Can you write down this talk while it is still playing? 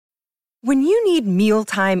When you need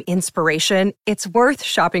mealtime inspiration, it's worth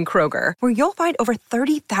shopping Kroger, where you'll find over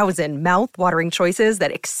 30,000 mouth-watering choices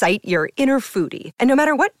that excite your inner foodie. And no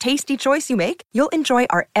matter what tasty choice you make, you'll enjoy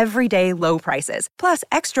our everyday low prices, plus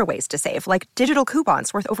extra ways to save, like digital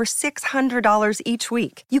coupons worth over $600 each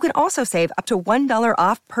week. You can also save up to $1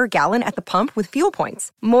 off per gallon at the pump with fuel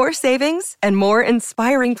points. More savings and more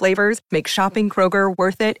inspiring flavors make shopping Kroger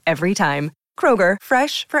worth it every time. Kroger,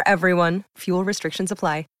 fresh for everyone. Fuel restrictions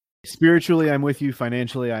apply. Spiritually, I'm with you.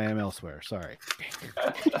 Financially, I am elsewhere. Sorry.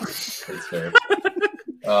 That's fair.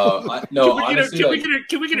 Honestly,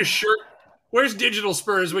 can we get a shirt? Where's Digital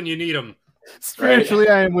Spurs when you need them? Spiritually,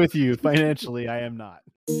 right? I am with you. Financially, I am not.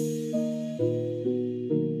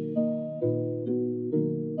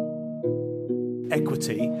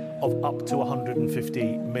 Equity of up to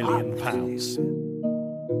 £150 million.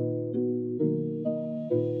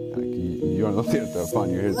 You're not here to have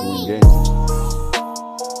fun. You're here to win games.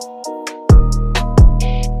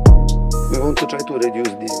 We want to try to reduce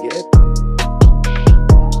this gap.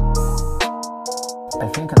 I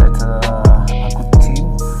think that a good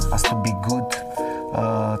team has to be good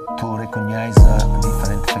to recognize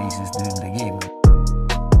different phases during the game.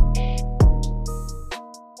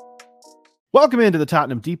 Welcome into the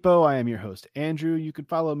Tottenham Depot. I am your host, Andrew. You can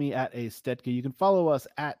follow me at Stetka. You can follow us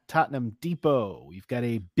at Tottenham Depot. We've got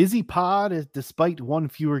a busy pod despite one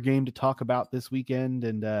fewer game to talk about this weekend,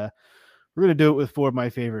 and we're going to do it with four of my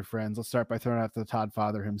favorite friends. Let's start by throwing out the Todd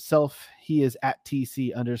Father himself. He is at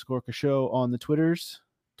TC_Kasho on the Twitters.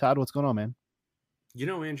 Todd, what's going on, man? You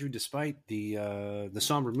know, Andrew, despite the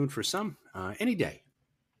somber mood for some, any day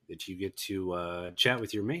that you get to chat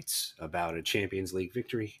with your mates about a Champions League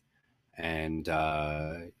victory and,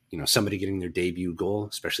 somebody getting their debut goal,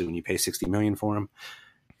 especially when you pay $60 million for them,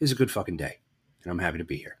 is a good fucking day. And I'm happy to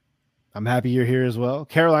be here. I'm happy you're here as well.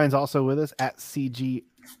 Caroline's also with us at CG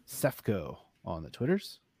Sefco on the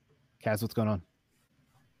Twitters. Kaz, what's going on?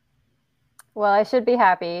 Well, I should be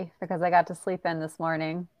happy because I got to sleep in this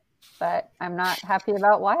morning, but I'm not happy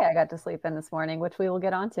about why I got to sleep in this morning, which we will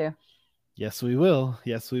get onto. Yes, we will.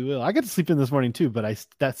 I got to sleep in this morning too, but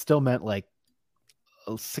that still meant like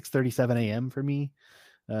 6:37 a.m. for me.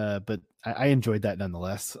 But I enjoyed that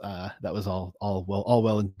nonetheless. That was all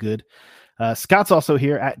well and good. Scott's also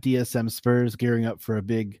here at DSM Spurs, gearing up for a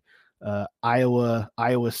big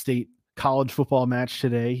Iowa State college football match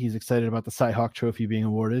today. He's excited about the Cy Hawk Trophy being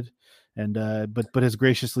awarded, and but has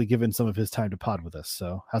graciously given some of his time to pod with us.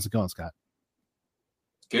 So how's it going, Scott?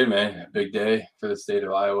 Good, man. Big day for the state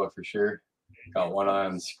of Iowa for sure. Got one eye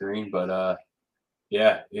on the screen, but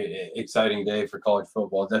exciting day for college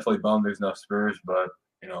football. Definitely bummed there's no Spurs, but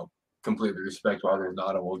completely respect why there's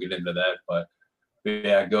not, and we'll get into that. But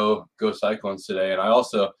yeah, go Cyclones today. And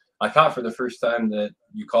I caught for the first time that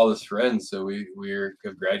you call us friends. So we're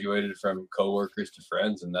graduated from coworkers to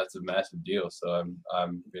friends, and that's a massive deal. So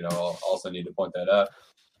I'll also need to point that out.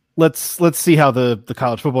 Let's see how the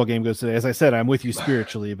college football game goes today. As I said, I'm with you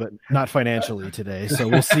spiritually, but not financially today. So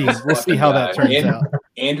we'll see how that turns out.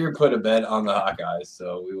 Andrew put a bet on the Hawkeyes,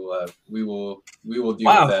 so we will deal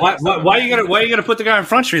wow, with that. Why you gonna put the guy in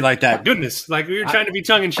front street like that? Goodness, like we were trying to be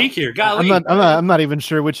tongue in cheek here. Golly. I'm not even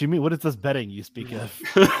sure what you mean. What is this betting you speak of?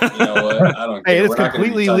 You know what? I don't care. Hey, it's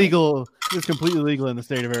completely legal. It's completely legal in the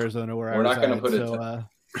state of Arizona where we're I not going to put it.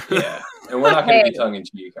 Yeah, and we're not going to be tongue in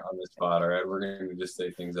cheek on this spot. All right, we're going to just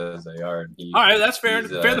say things as they are. All right, that's fair.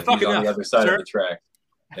 Fair the fuck enough. On the other side of the track.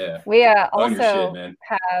 Yeah. We also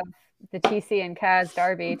have the TC and Kaz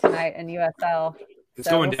derby tonight in USL. It's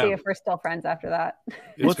so going we'll down. see if we're still friends after that.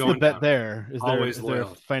 What's the bet down. There? Is there a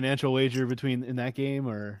loyal. financial wager in that game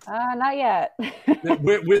or? Not yet.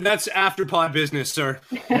 That's after pod business, sir.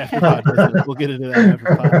 After pod business. We'll get into that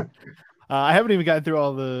after pod. I haven't even gotten through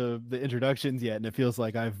all the introductions yet, and it feels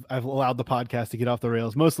like I've allowed the podcast to get off the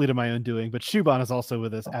rails, mostly to my own doing. But Shuban is also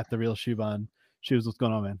with us at the Real Shuban. Shubs, what's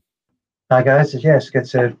going on, man? Hi guys, it's good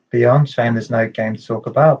to be on. Shame there's no game to talk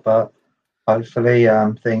about, but hopefully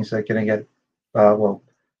things are going to get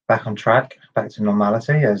back on track, back to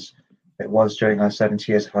normality as it was during our 70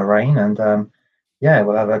 years of our reign, and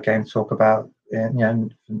we'll have a game to talk about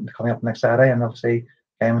coming up next Saturday, and obviously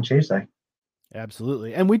game on Tuesday.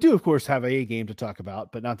 Absolutely. And we do, of course, have a game to talk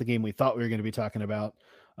about, but not the game we thought we were going to be talking about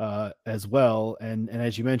as well. And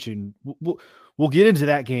as you mentioned, we'll get into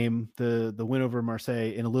that game, the win over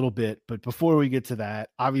Marseille, in a little bit. But before we get to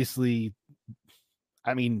that, obviously,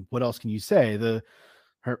 I mean, what else can you say?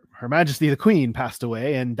 Her Majesty the Queen passed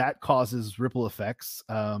away, and that causes ripple effects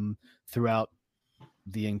throughout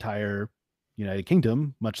the entire United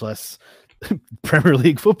Kingdom, much less Premier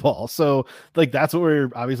League football. So that's what we're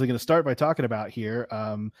obviously going to start by talking about here.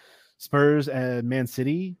 Spurs and Man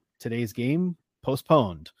City today's game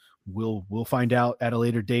postponed. We'll find out at a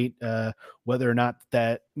later date whether or not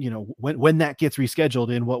that, when that gets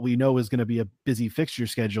rescheduled in what we know is going to be a busy fixture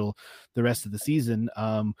schedule the rest of the season.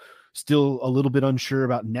 Still a little bit unsure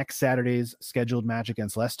about next Saturday's scheduled match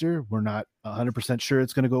against Leicester. We're not 100% sure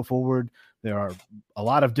it's going to go forward. There are a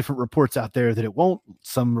lot of different reports out there that it won't.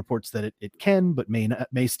 Some reports that it can, but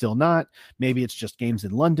may still not. Maybe it's just games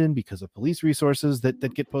in London because of police resources that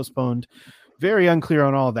get postponed. Very unclear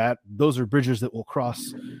on all that. Those are bridges that we'll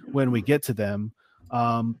cross when we get to them.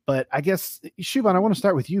 But I guess, Shubhan, I want to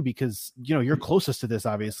start with you because, you're closest to this,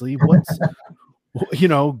 obviously. What's,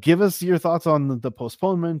 give us your thoughts on the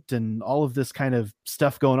postponement and all of this kind of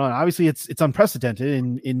stuff going on. Obviously, it's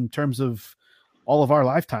unprecedented in terms of all of our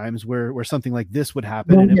lifetimes where something like this would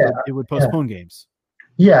happen, and it would postpone games.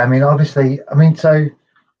 Yeah, obviously, so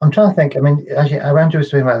I'm trying to think. Actually, Andrew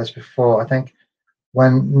was talking about this before. I think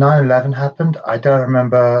when 9/11 happened, I don't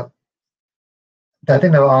remember. I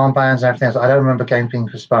think there were armbands and everything else. I don't remember games being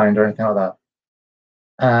postponed or anything like that.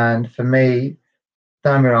 And for me,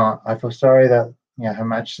 don't be wrong, I feel sorry that Her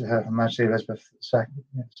Majesty Elizabeth II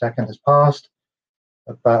has passed.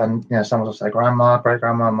 But someone will say grandma, great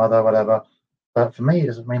grandma, mother, whatever. But for me, it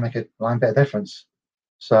doesn't really make a blind bit of difference.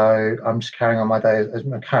 So I'm just carrying on my day,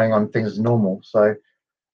 carrying on things as normal. So,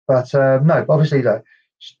 but no, obviously, look,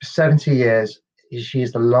 70 years. She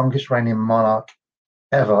is the longest reigning monarch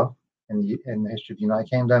ever in the history of the United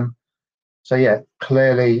Kingdom. So yeah,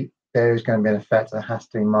 clearly there is going to be an effect that has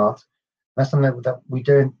to be marked. That's something that we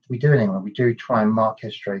do in England. We do try and mark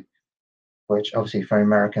history, which obviously for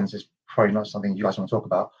Americans is probably not something you guys want to talk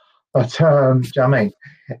about. But do you know what I mean?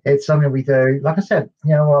 It's something we do. Like I said,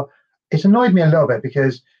 it's annoyed me a little bit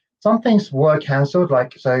because some things were cancelled.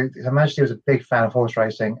 So Her Majesty was a big fan of horse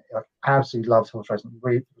racing. Absolutely loves horse racing.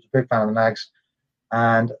 Really was a big fan of the nags.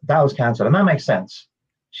 And that was cancelled, and that makes sense.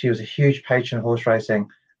 She was a huge patron of horse racing, and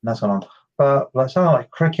that's gone on. But something like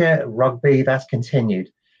cricket, rugby, that's continued.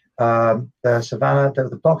 The Savannah,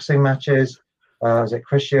 the boxing matches, was it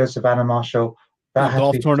Christian, Savannah Marshall? That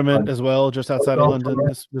golf tournament as well, just outside of London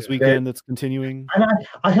this weekend. That's continuing. And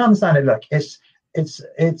I can understand it. Look,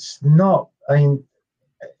 it's not.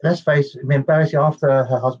 Let's face it. Basically, after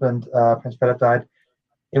her husband Prince Philip died,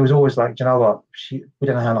 it was always like, you know what? We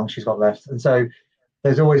don't know how long she's got left, and so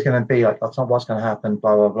there's always going to be that's not what's going to happen,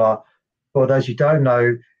 blah, blah, blah. For those who don't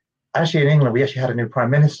know, actually in England, we actually had a new prime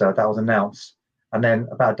minister that was announced. And then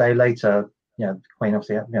about a day later, the Queen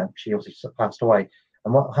obviously, she obviously passed away.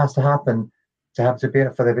 And what has to happen for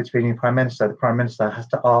there to be a new prime minister, the prime minister has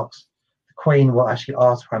to ask, the Queen will actually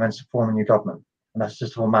ask the prime minister to form a new government. And that's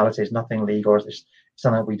just a formality. It's nothing legal. It's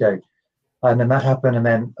something we do. And then that happened. And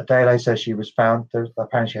then a day later, she was found,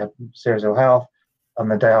 apparently she had serious ill health. And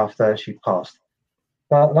the day after, she passed.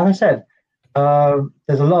 But like I said,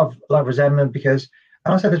 there's a lot of resentment because,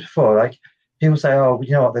 and I said this before, people say, oh,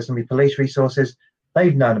 you know what, there's going to be police resources.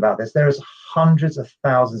 They've known about this. There is hundreds of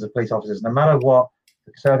thousands of police officers. No matter what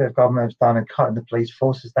the Conservative government has done in cutting the police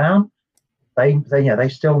forces down, they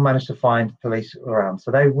still manage to find police around.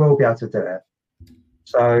 So they will be able to do it.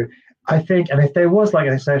 So I think, and if there was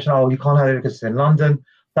an exception, you can't have it because it's in London,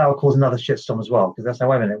 that will cause another shitstorm as well. Because that's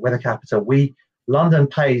wait a minute, we're the capital. London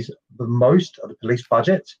pays the most of the police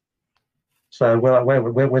budget, so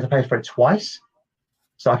we're to pay for it twice.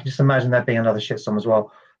 So I can just imagine that being another shitstorm as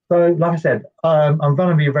well. So, like I said, I'm going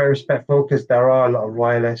to be very respectful because there are a lot of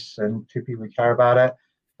royalists and two people who care about it.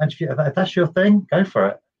 And if that's your thing, go for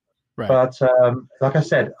it. Right. But like I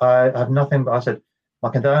said, I have nothing but I said my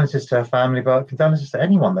condolences to her family, but condolences to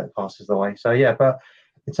anyone that passes away. So yeah, but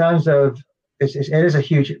in terms of it is a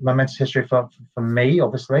huge momentous history for me,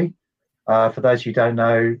 obviously. For those who don't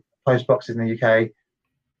know, post boxes in the UK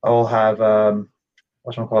all have her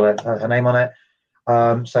name on it.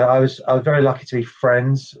 So I was very lucky to be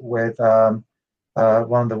friends with one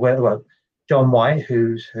of the John White,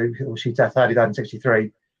 who she sadly died in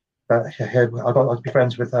 '63. But I got to be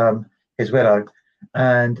friends with his widow,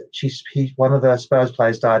 and he's one of the Spurs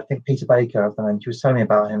players died. I think Peter Baker, and she was telling me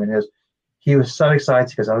about him, and he was so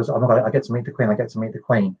excited because I get to meet the Queen. I get to meet the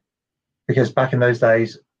Queen because back in those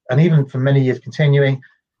days. And even for many years continuing,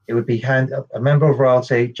 it would be a member of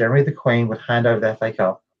royalty, generally the Queen, would hand over the FA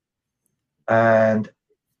Cup. And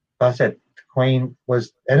like I said, the Queen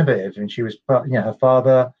was innovative, and she was, her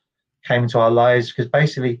father came into our lives because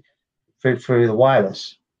basically through the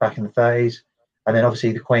wireless back in the 30s, and then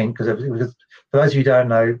obviously the Queen, because it was for those of you who don't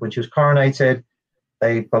know, when she was coronated,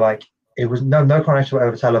 they were it was no coronation was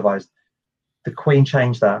ever televised. The Queen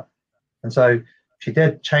changed that, and so. She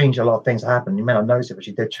did change a lot of things that happened. You may not notice it, but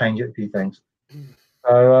she did change a few things.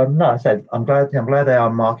 So no, I said I'm glad they are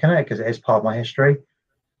marking it because it is part of my history.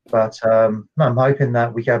 But no, I'm hoping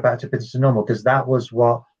that we go back to business as normal, because that was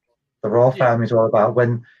what the royal family is all about.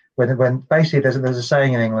 When basically there's a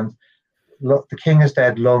saying in England, look, the king is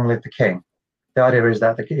dead, long live the king. The idea is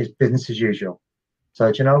that it's business as usual.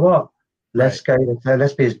 So do you know what? Let's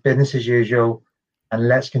be as business as usual, and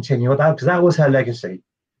let's continue with that, because that was her legacy.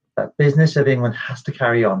 That business of England has to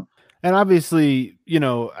carry on. And obviously,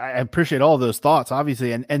 I appreciate all those thoughts,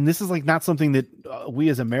 obviously. And this is like not something that we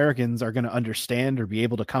as Americans are going to understand or be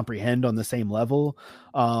able to comprehend on the same level.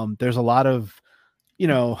 There's a lot of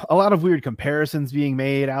weird comparisons being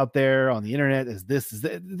made out there on the internet. This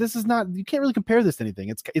is not, you can't really compare this to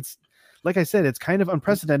anything. It's like I said, it's kind of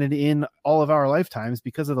unprecedented in all of our lifetimes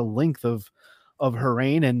because of the length of her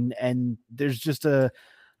reign. And there's just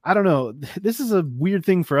I don't know. This is a weird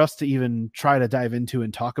thing for us to even try to dive into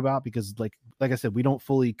and talk about, because like I said, we don't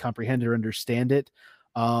fully comprehend or understand it.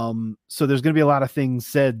 So there's going to be a lot of things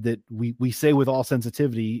said that we say with all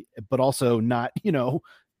sensitivity, but also not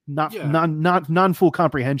non-full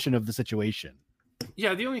comprehension of the situation.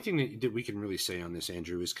 Yeah. The only thing that we can really say on this,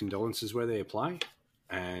 Andrew, is condolences where they apply,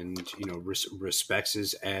 and, respects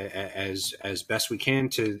as best we can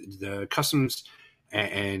to the customs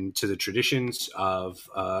and to the traditions of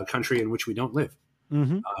a country in which we don't live.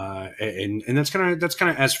 Mm-hmm. And that's kind of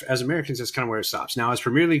as Americans, that's kind of where it stops. Now, as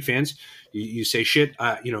Premier League fans, you say shit,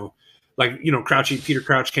 Peter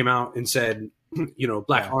Crouch came out and said,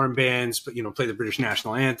 black armbands, but, play the British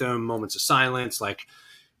national anthem, moments of silence. I'm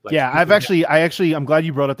glad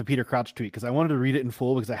you brought up the Peter Crouch tweet, because I wanted to read it in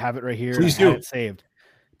full because I have it right here. Please do. It saved.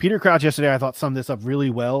 Peter Crouch yesterday, I thought, summed this up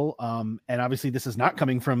really well. And obviously this is not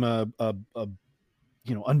coming from a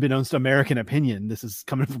unbeknownst to American opinion. This is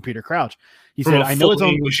coming from Peter Crouch. He said, "I know it's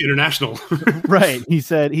only English international." Right. He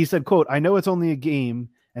said, quote, "I know it's only a game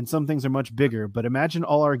and some things are much bigger, but imagine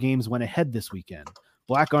all our games went ahead this weekend.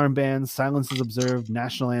 Black armbands, silences observed,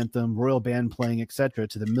 national anthem, royal band playing, etc.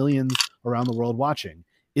 to the millions around the world watching.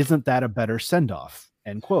 Isn't that a better send-off?"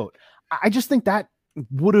 End quote. I just think that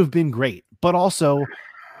would have been great, but also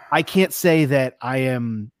I can't say that I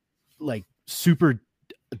am like super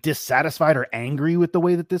dissatisfied or angry with the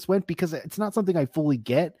way that this went, because it's not something I fully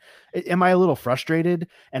get. Am I a little frustrated?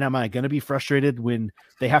 And am I going to be frustrated when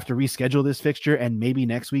they have to reschedule this fixture and maybe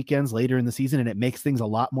next weekends later in the season, and it makes things a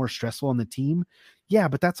lot more stressful on the team? Yeah,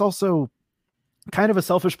 but that's also kind of a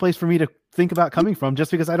selfish place for me to think about coming from, just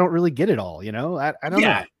because I don't really get it all. I don't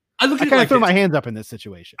know. I look at it like throw my hands up in this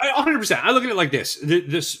situation. 100%. I look at it like this.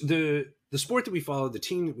 The sport that we follow, the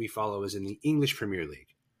team that we follow, is in the English Premier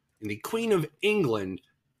League, and the Queen of England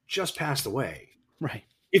just passed away. Right.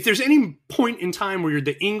 If there's any point in time where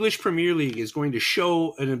the English Premier League is going to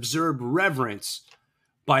show an observed reverence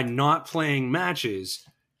by not playing matches,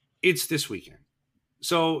 it's this weekend.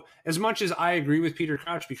 So as much as I agree with Peter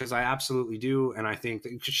Crouch, because I absolutely do, and I think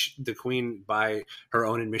that the Queen, by her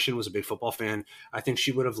own admission, was a big football fan, I think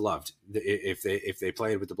she would have loved if they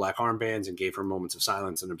played with the black armbands and gave her moments of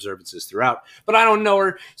silence and observances throughout. But I don't know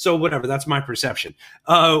her, so whatever. That's my perception.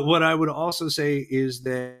 What I would also say is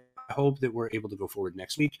that I hope that we're able to go forward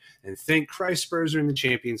next week, and thank Christ Spurs are in the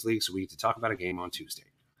Champions League, so we get to talk about a game on Tuesday.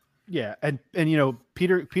 Yeah, and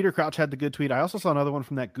Peter Crouch had the good tweet. I also saw another one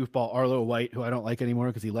from that goofball Arlo White, who I don't like anymore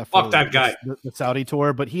because he left for the Saudi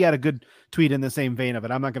tour. But he had a good tweet in the same vein of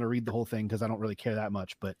it. I'm not going to read the whole thing because I don't really care that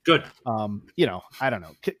much. But good. I don't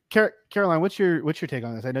know. Caroline, what's your take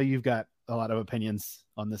on this? I know you've got a lot of opinions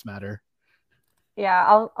on this matter.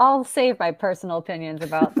 Yeah, I'll save my personal opinions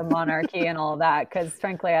about the monarchy and all of that, because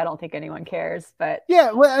frankly, I don't think anyone cares. But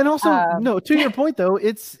yeah, well, and also to your point though,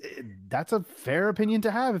 that's a fair opinion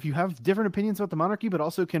to have if you have different opinions about the monarchy, but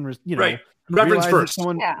also can reverence first,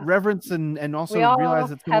 reverence and also we all realize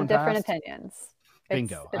that have different opinions.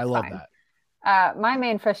 Bingo, I love that. My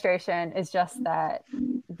main frustration is just that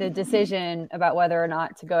the decision about whether or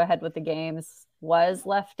not to go ahead with the games was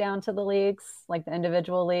left down to the leagues, like the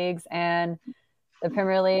individual leagues, and the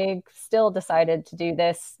Premier League still decided to do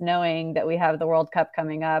this, knowing that we have the World Cup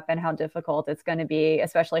coming up and how difficult it's going to be,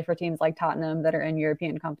 especially for teams like Tottenham that are in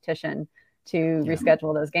European competition, to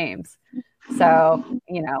reschedule those games. So,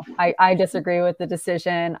 I disagree with the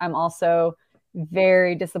decision. I'm also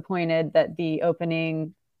very disappointed that the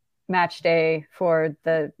opening match day for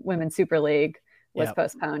the Women's Super League was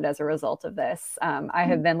postponed as a result of this. I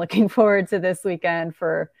have been looking forward to this weekend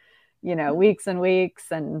for, weeks and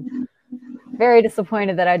weeks, and very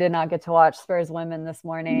disappointed that I did not get to watch Spurs women this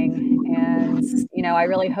morning. And, I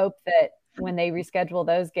really hope that when they reschedule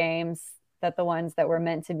those games, that the ones that were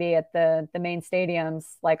meant to be at the main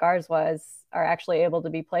stadiums like ours was are actually able to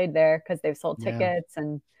be played there, because they've sold tickets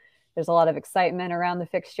and there's a lot of excitement around the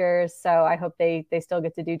fixtures. So I hope they still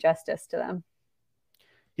get to do justice to them.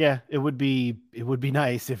 Yeah, it would be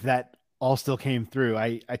nice if that all still came through.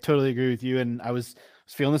 I totally agree with you, and I was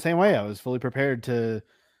feeling the same way. I was fully prepared to,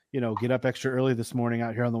 get up extra early this morning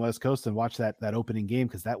out here on the West Coast and watch that opening game,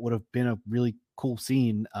 because that would have been a really cool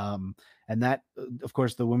scene. And that, of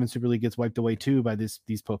course, the Women's Super League gets wiped away too by these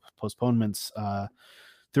postponements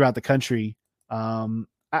throughout the country. There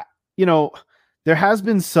has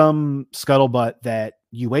been some scuttlebutt that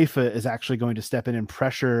UEFA is actually going to step in and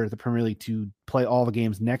pressure the Premier League to play all the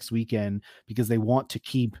games next weekend, because they want to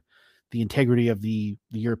keep the integrity of the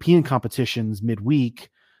European competitions midweek,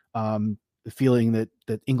 feeling that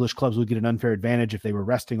English clubs would get an unfair advantage if they were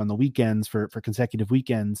resting on the weekends for consecutive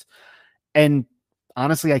weekends. And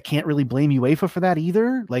honestly, I can't really blame UEFA for that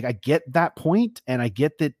either. Like, I get that point, and I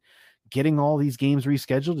get that getting all these games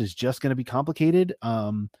rescheduled is just going to be complicated.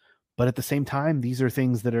 But at the same time, these are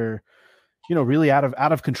things that are, really out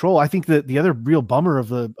of control. I think that the other real bummer of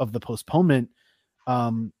the postponement,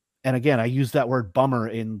 and again, I use that word bummer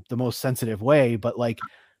in the most sensitive way, but like,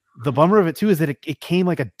 the bummer of it too is that it came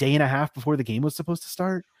like a day and a half before the game was supposed to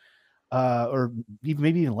start, or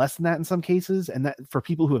maybe even less than that in some cases. And that, for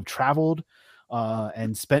people who have traveled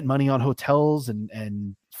and spent money on hotels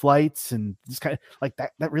and flights, and this kind of like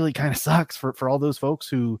that really kind of sucks for all those folks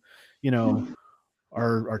who,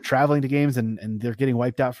 are traveling to games and they're getting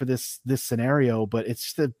wiped out for this scenario. But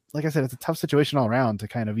it's just like I said, it's a tough situation all around to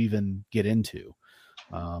kind of even get into.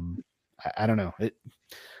 I don't know.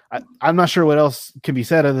 I'm not sure what else can be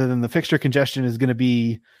said other than the fixture congestion is going to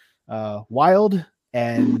be wild,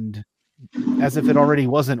 and as if it already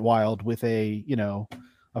wasn't wild with a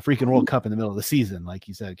freaking World Cup in the middle of the season, like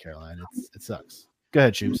you said, Caroline. It sucks. Go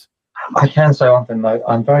ahead, Shoes. I can say one thing though.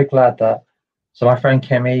 I'm very glad that. So my friend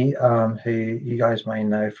Kimmy, who you guys may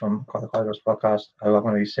know from the Quite podcast, who I'm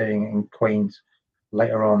going to be seeing in Queens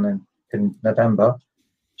later on in November,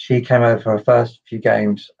 she came over for her first few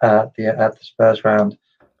games at the Spurs round,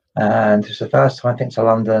 and it's the first time I think to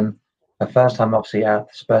London. Her first time obviously at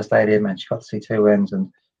the Spurs Stadium, and she got to see 2 wins, and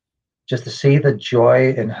just to see the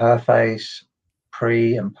joy in her face,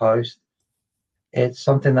 pre and post, it's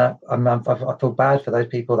something that I feel bad for those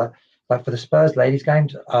people that, like, for the Spurs ladies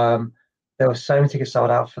games. There were so many tickets sold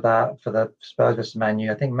out for the Spurs versus Man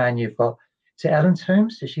U. I think Man U've got, is it Ellen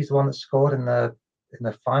Toombs? She's the one that scored in the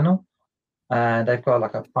final, and they've got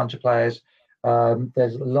like a bunch of players.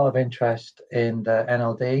 There's a lot of interest in the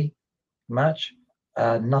NLD match.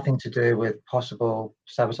 Nothing to do with possible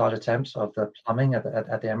sabotage attempts of the plumbing at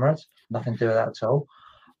the Emirates. Nothing to do with that at all.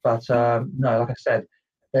 But no, like I said,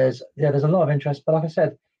 there's a lot of interest. But like I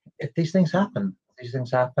said, if these things happen, it's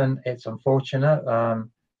unfortunate.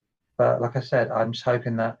 But like I said, I'm just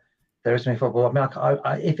hoping that there is any football. I mean,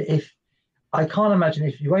 if I can't imagine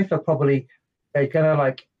if UEFA probably they're gonna,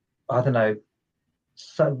 like, I don't know.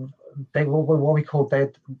 So they what we call, they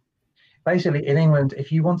basically in England,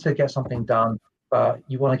 if you want to get something done, but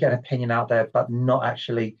you want to get an opinion out there, but not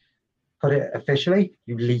actually put it officially,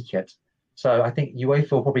 you leak it. So I think UEFA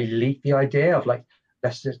will probably leak the idea of, like,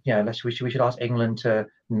 we should ask England to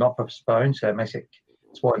not postpone, so it makes it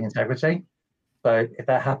sporting integrity. So if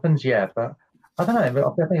that happens, yeah, but I don't know. I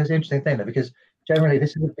think it's an interesting thing, though, because generally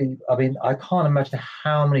this would be, I mean, I can't imagine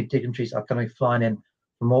how many dignitaries are going to be flying in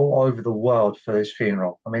from all over the world for this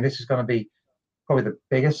funeral. I mean, this is going to be probably the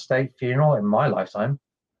biggest state funeral in my lifetime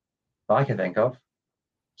that I can think of.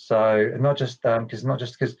 So not just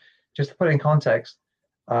because just to put it in context,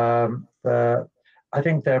 I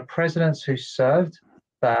think there are presidents who served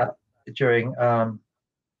that during her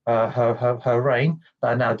reign that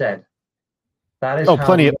are now dead. That is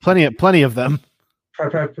plenty of them. So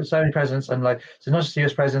many presidents, and like, so not just the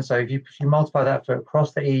US president. So if you multiply that for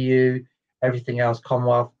across the EU, everything else,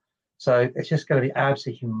 Commonwealth, so it's just going to be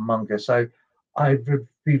absolutely humongous. So I would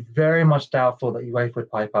be very much doubtful that UEFA would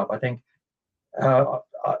pipe up. I think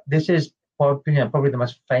this is probably the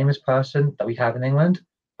most famous person that we have in England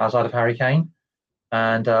outside of Harry Kane,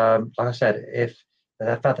 and like I said, if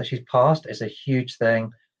the fact that she's passed is a huge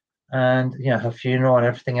thing, and her funeral and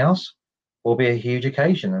everything else will be a huge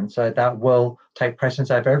occasion, and so that will take precedence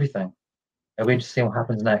over everything. It'll be interesting what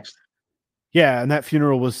happens next. Yeah, and that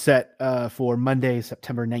funeral was set for Monday,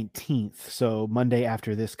 September 19th, so Monday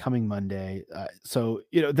after this coming Monday. So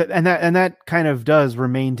that kind of does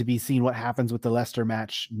remain to be seen what happens with the Leicester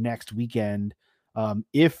match next weekend.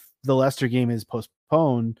 If the Leicester game is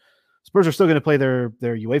postponed, Spurs are still going to play their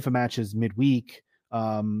UEFA matches midweek.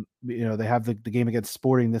 They have the game against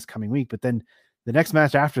Sporting this coming week, but then the next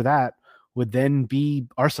match after that would then be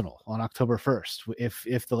Arsenal on October 1st,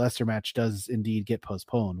 if the Leicester match does indeed get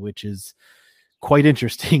postponed, which is quite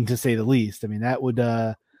interesting to say the least. I mean, that would,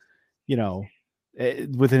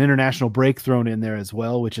 with an international break thrown in there as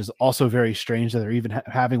well, which is also very strange that they're even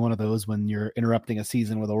having one of those when you're interrupting a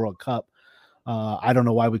season with a World Cup. I don't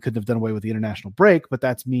know why we couldn't have done away with the international break, but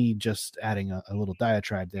that's me just adding a little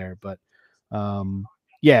diatribe there. But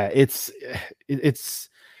yeah, it's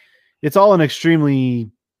all an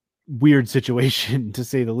extremely weird situation to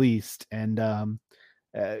say the least. And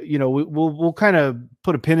we'll kind of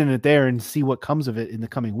put a pin in it there and see what comes of it in the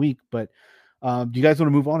coming week. But do you guys want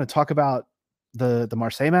to move on and talk about the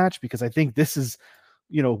Marseille match? Because I think this is,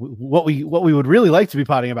 what we would really like to be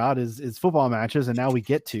potting about is football matches. And now we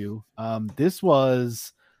get to, this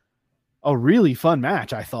was a really fun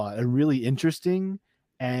match. I thought a really interesting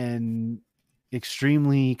and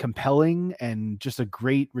extremely compelling and just a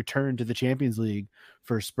great return to the Champions League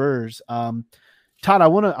for Spurs. Todd, I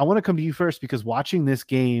want to come to you first, because watching this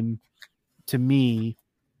game, to me,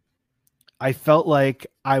 I felt like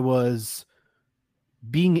I was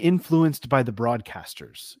being influenced by the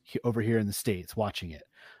broadcasters over here in the States watching it.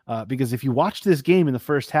 Because if you watched this game in the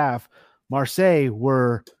first half, Marseille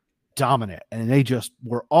were dominant and they just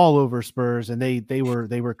were all over Spurs, and they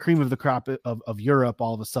were cream of the crop of Europe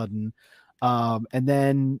all of a sudden. And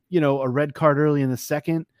then, a red card early in the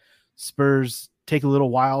second, Spurs take a little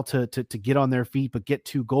while to get on their feet, but get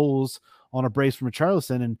 2 goals on a brace from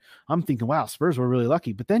Richarlison. And I'm thinking, wow, Spurs were really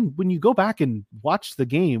lucky. But then when you go back and watch the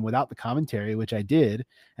game without the commentary, which I did,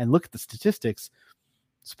 and look at the statistics,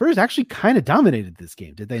 Spurs actually kind of dominated this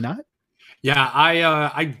game. Did they not? Yeah,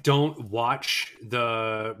 I don't watch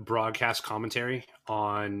the broadcast commentary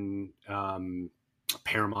on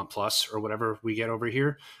Paramount Plus or whatever we get over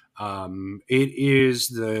here. It is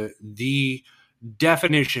the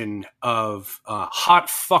definition of hot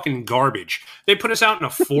fucking garbage. They put us out in a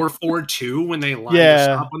 4-4-2 when they lined us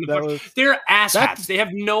up on the they're asshats. They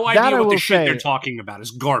have no idea what the shit they're talking about is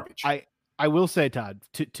garbage. I will say, Todd,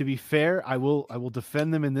 to be fair, I will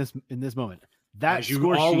defend them in this moment. That, as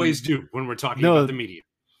you always do when we're talking about the media.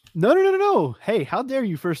 No. Hey, how dare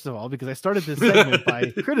you, first of all, because I started this segment by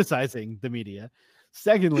criticizing the media.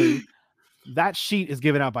 Secondly, that sheet is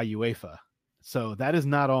given out by UEFA. So that is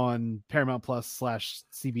not on Paramount Plus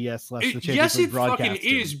 /CBS / the Champions League broadcasting. Yes, it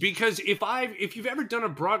fucking is, because if you've ever done a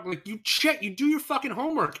broad, like, you do your fucking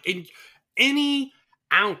homework, and any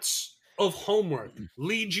ounce of homework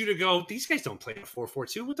leads you to go, these guys don't play a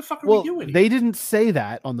 4-4-2. What the fuck are we doing? They didn't say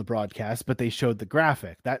that on the broadcast, but they showed the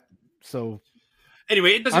graphic.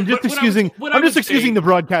 Anyway, it doesn't. I'm just excusing the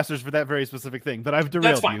broadcasters for that very specific thing, but I've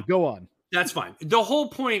derailed you. Go on. That's fine. The whole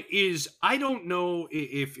point is, I don't know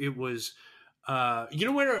if it was, when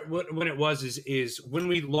it was is when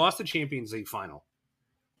we lost the Champions League final.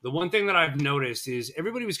 The one thing that I've noticed is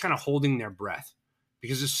everybody was kind of holding their breath,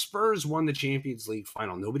 because if Spurs won the Champions League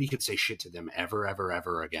final, nobody could say shit to them ever, ever,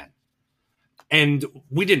 ever again. And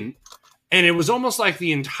we didn't. And it was almost like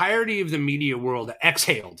the entirety of the media world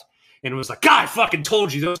exhaled. And it was like, God, I fucking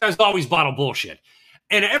told you, those guys always bottle bullshit.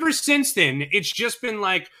 And ever since then, it's just been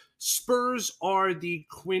like, Spurs are the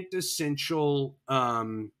quintessential,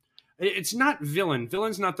 it's not villain.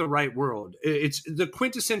 Villain's not the right word. It's the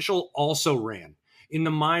quintessential also ran in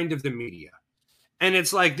the mind of the media. And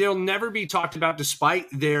it's like, they'll never be talked about despite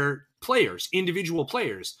their players, individual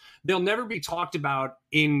players. They'll never be talked about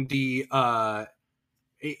in the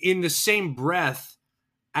same breath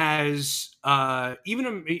as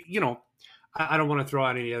even, I don't want to throw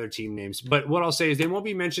out any other team names, but what I'll say is they won't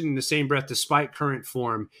be mentioned in the same breath despite current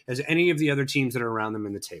form as any of the other teams that are around them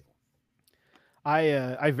in the table.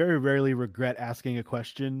 I very rarely regret asking a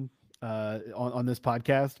question on this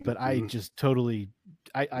podcast, but I just totally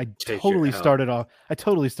started off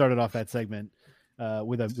that segment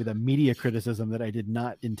with a media criticism that I did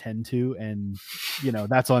not intend to, and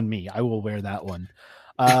that's on me. I will wear that one.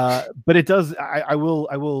 But it does. I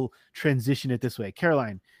will transition it this way.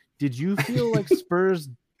 Caroline, did you feel like Spurs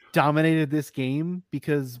dominated this game?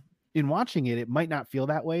 Because in watching it might not feel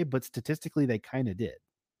that way, but statistically they kind of did.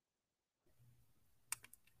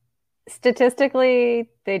 Statistically,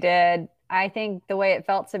 they did. I think the way it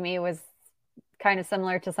felt to me was kind of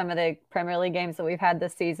similar to some of the Premier League games that we've had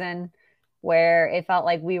this season, where it felt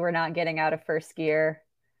like we were not getting out of first gear.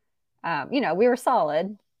 We were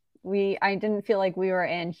solid. I didn't feel like we were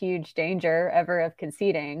in huge danger ever of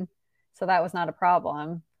conceding, so that was not a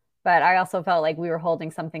problem. But I also felt like we were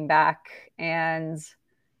holding something back, and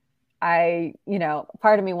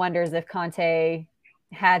part of me wonders if Conte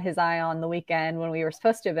had his eye on the weekend when we were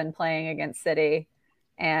supposed to have been playing against City.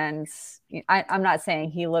 And I'm not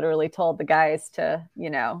saying he literally told the guys to,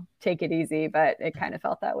 take it easy, but it kind of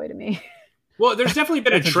felt that way to me. Well, there's definitely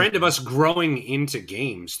been a trend of us growing into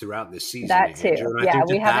games throughough this season. That too. Andrew, and I think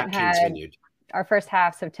we haven't had continued. our first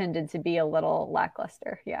halves have tended to be a little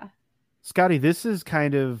lackluster. Yeah. Scotty, this is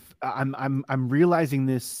kind of I'm realizing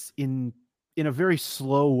this in a very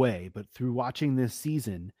slow way, but through watching this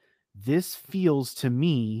season, this feels to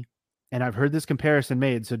me, and I've heard this comparison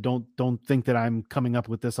made, so don't think that I'm coming up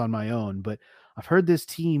with this on my own, but I've heard this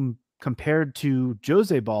team compared to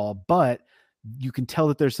Jose ball, but you can tell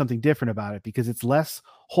that there's something different about it because it's less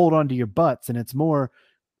hold on to your butts and it's more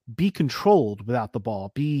be controlled without the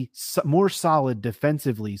ball, be more solid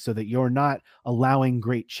defensively so that you're not allowing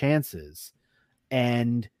great chances.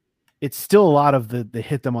 And it's still a lot of the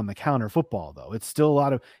hit them on the counter football, though. It's still a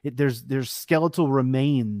lot of it. There's skeletal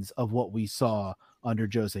remains of what we saw under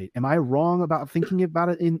Jose. Am I wrong about thinking about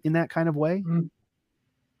it in that kind of way?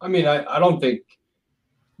 I mean, I don't think.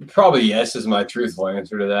 Probably yes is my truthful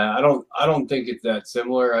answer to that. I don't think it's that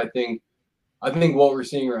similar. I think what we're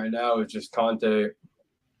seeing right now is just Conte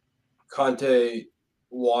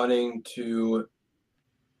wanting to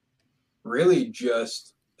really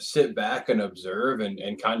just sit back and observe and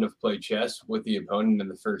kind of play chess with the opponent in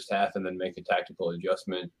the first half and then make a tactical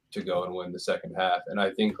adjustment to go and win the second half. And I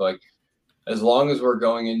think like as long as we're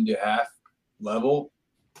going into half level,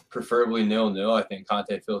 preferably 0-0, I think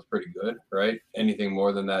Conte feels pretty good, right? Anything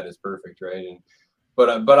more than that is perfect, right? And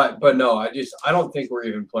but no, I don't think we're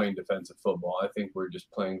even playing defensive football. I think we're just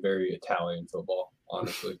playing very Italian football,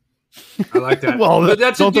 honestly. I like that. Well, but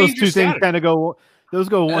that's don't those two things kind of go? Those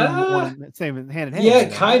go one same hand in hand. Yeah,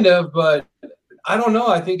 kind of, but I don't know.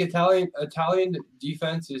 I think Italian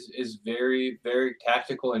defense is very, very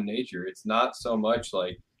tactical in nature. It's not so much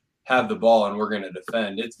like have the ball and we're going to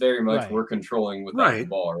defend. It's very much we're controlling without the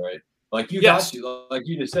ball, right? Like you got you, like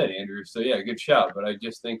you just said, Andrew. So yeah, good shout. But I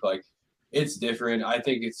just think like it's different. I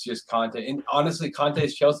think it's just Conte. And honestly,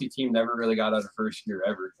 Conte's Chelsea team never really got out of first gear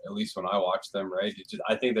ever, at least when I watched them, right?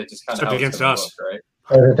 I think that just kind of how it's going to look, right?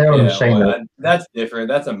 That's different.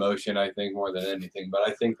 That's emotion, I think, more than anything. But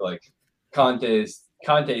I think like Conte's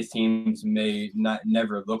teams may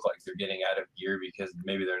never look like they're getting out of gear because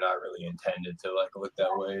maybe they're not really intended to like look that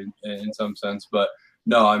way in some sense. But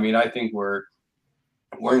no, I mean, I think we're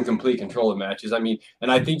in complete control of matches. I mean,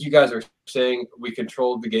 and I think you guys are saying we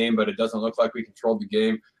controlled the game, but it doesn't look like we controlled the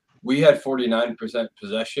game. We had 49%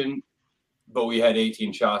 possession, but we had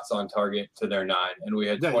 18 shots on target to their 9, and we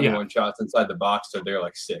had 21 shots inside the box to their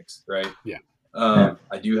like 6, right? Yeah.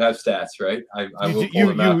 I do have stats, right? I will pull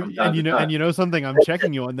them out from time to time. And you know something, I'm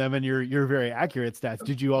checking you on them, and you're very accurate stats.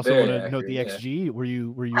 Did you also want to note the XG? Were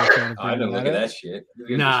you a fan of I don't look at that shit.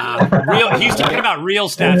 Real. He's talking about real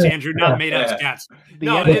stats, Andrew, not made up stats. The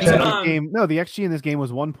XG in this game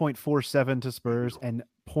was 1.47 to Spurs and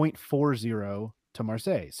 0.40 to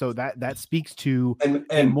Marseille. So that speaks to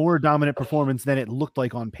a more dominant performance than it looked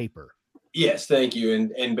like on paper. Yes, thank you.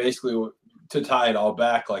 And basically to tie it all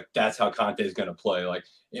back, like that's how Conte is going to play. Like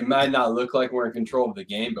it might not look like we're in control of the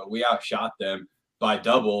game, but we outshot them by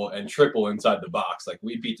double and triple inside the box. Like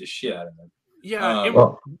we beat the shit out of them. Yeah,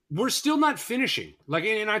 we're still not finishing. Like,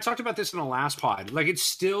 and I talked about this in the last pod. Like, it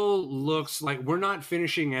still looks like we're not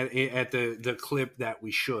finishing at the clip that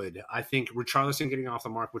we should. I think Richarlison getting off the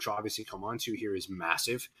mark, which will obviously come on to here, is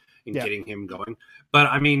massive in getting him going. But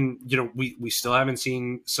I mean, we still haven't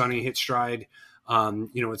seen Sonny hit stride.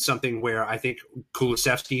 It's something where I think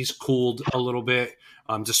Kulusevski's cooled a little bit,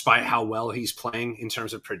 despite how well he's playing in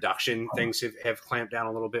terms of production. Things have clamped down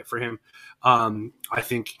a little bit for him. I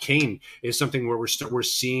think Kane is something where we're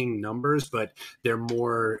seeing numbers, but they're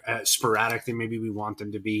more sporadic than maybe we want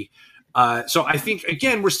them to be. So I think,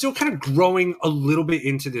 again, we're still kind of growing a little bit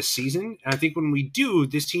into this season. And I think when we do,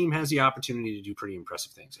 this team has the opportunity to do pretty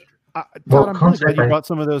impressive things, Andrew. Todd, I'm really glad you brought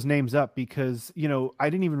some of those names up because, I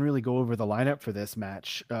didn't even really go over the lineup for this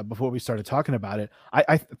match before we started talking about it.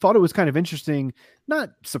 I thought it was kind of interesting,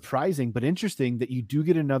 not surprising, but interesting that you do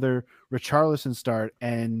get another Richarlison start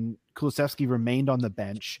and Kulusevski remained on the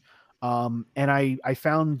bench. And I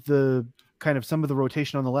found the kind of some of the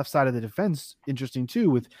rotation on the left side of the defense interesting too,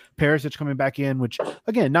 with Perisic coming back in, which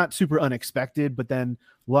again, not super unexpected, but then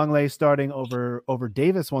Longley starting over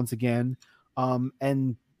Davis once again.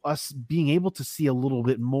 And us being able to see a little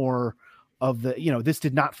bit more of the, this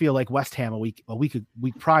did not feel like West Ham a week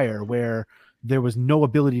prior where there was no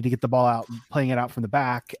ability to get the ball out, playing it out from the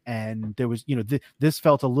back. And there was, this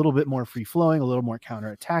felt a little bit more free flowing, a little more counter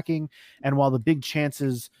attacking. And while the big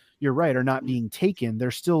chances you're right, are not being taken.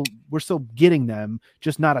 We're still getting them,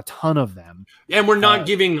 just not a ton of them. And we're not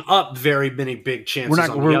giving up very many big chances.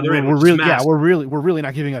 We're really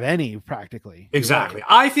not giving up any practically. Exactly.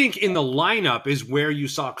 Right. I think in the lineup is where you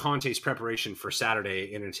saw Conte's preparation for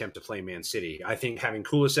Saturday in an attempt to play Man City. I think having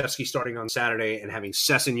Kulusevski starting on Saturday and having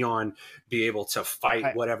Sessegnon be able to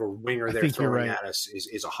fight whatever winger they're throwing at us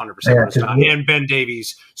is 100%. And Ben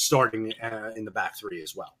Davies starting in the back three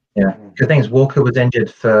as well. Yeah, the thing is, Walker was injured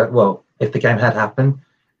if the game had happened,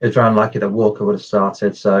 it's very unlikely that Walker would have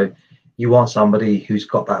started. So you want somebody who's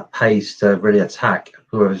got that pace to really attack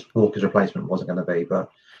whoever Walker's replacement wasn't going to be. But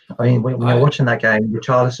I mean, when you're watching that game,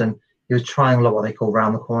 Richarlison, he was trying a lot what they call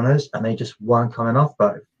round the corners, and they just weren't coming off.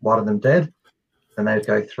 But one of them did, then they'd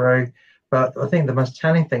go through. But I think the most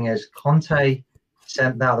telling thing is Conte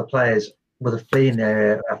sent out the players with a flea in the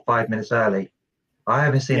area 5 minutes early. I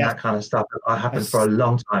haven't seen that kind of stuff happen for a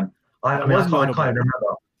long time. I can't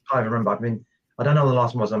remember. I mean, I don't know what the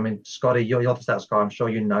last one was. I mean, Scotty, you're the stats guy. I'm sure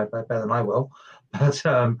you know better than I will. But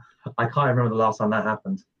I can't remember the last time that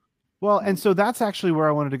happened. Well, and so that's actually where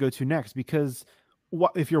I wanted to go to next, because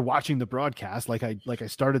if you're watching the broadcast, like I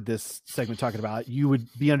started this segment talking about, you would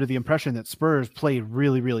be under the impression that Spurs played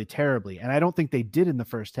really, really terribly. And I don't think they did in the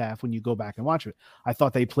first half when you go back and watch it. I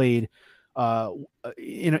thought they played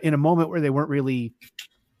in a moment where they weren't really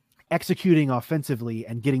executing offensively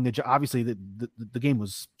and getting the job. Obviously the game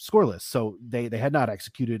was scoreless, so they had not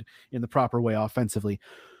executed in the proper way offensively.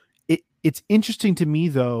 It's interesting to me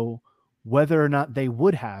though whether or not they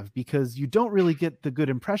would have, because you don't really get the good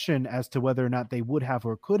impression as to whether or not they would have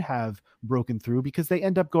or could have broken through, because they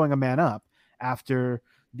end up going a man up after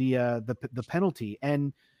the penalty.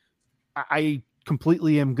 And I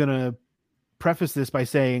completely am gonna preface this by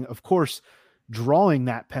saying, of course, drawing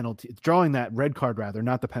that red card, rather,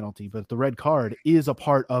 not the penalty, but the red card is a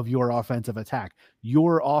part of your offensive attack.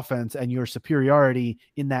 Your offense and your superiority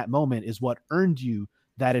in that moment is what earned you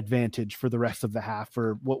that advantage for the rest of the half,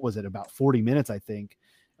 for what was it, about 40 minutes, I think,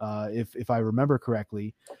 if I remember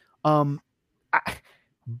correctly.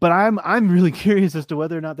 But I'm really curious as to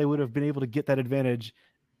whether or not they would have been able to get that advantage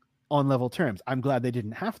on level terms. I'm glad they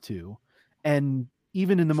didn't have to. And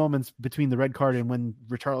even in the moments between the red card and when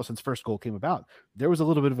Richarlison's first goal came about, there was a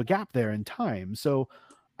little bit of a gap there in time. So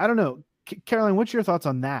I don't know, Caroline, what's your thoughts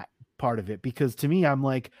on that part of it? Because to me, I'm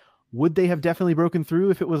like, would they have definitely broken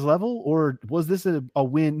through if it was level, or was this a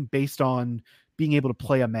win based on being able to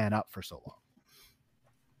play a man up for so long?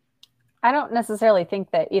 I don't necessarily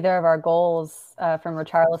think that either of our goals from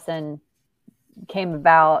Richarlison came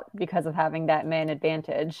about because of having that man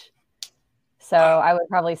advantage. So I would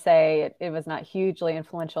probably say it was not hugely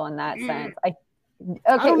influential in that sense. I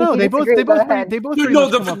don't know. They both. Hold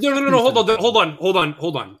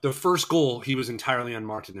on. The first goal, he was entirely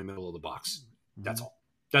unmarked in the middle of the box. That's all.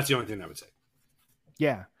 That's the only thing I would say.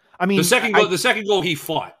 Yeah, I mean, the second goal he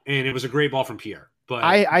fought, and it was a great ball from Pierre. But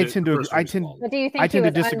I tend to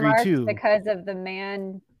disagree too, because of the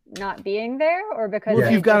man not being there, or because if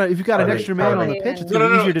you've got an extra man on the pitch, it's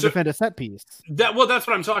easier to defend a set piece. That's what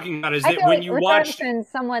I'm talking about. Is that when you watch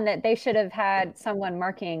someone that they should have had someone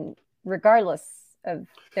marking regardless of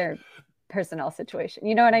their personnel situation.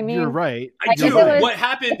 You know what I mean? You're right. I do. What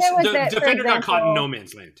happened? The defender got caught in no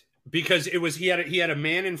man's land. Because he had a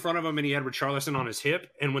man in front of him and he had Richarlison on his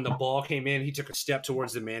hip, and when the ball came in, he took a step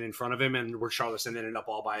towards the man in front of him, and Richarlison ended up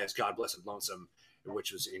all by his God blessed lonesome,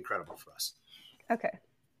 which was incredible for us. Okay.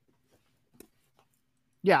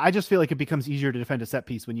 Yeah, I just feel like it becomes easier to defend a set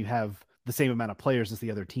piece when you have the same amount of players as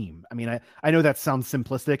the other team. I mean, I know that sounds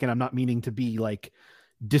simplistic, and I'm not meaning to be like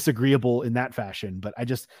disagreeable in that fashion, but I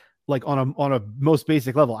just like on a most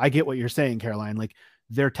basic level, I get what you're saying, Caroline. Like,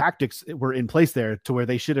 their tactics were in place there to where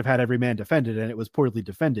they should have had every man defended, and it was poorly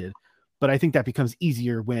defended. But I think that becomes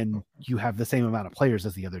easier when you have the same amount of players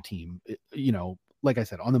as the other team, you know, like I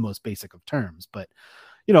said, on the most basic of terms. But,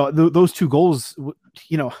 you know, those two goals,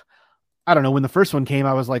 you know, I don't know, when the first one came,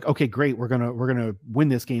 I was like, okay, great. We're going to win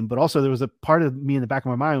this game. But also there was a part of me in the back of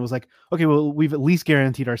my mind was like, okay, well, we've at least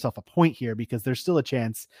guaranteed ourselves a point here because there's still a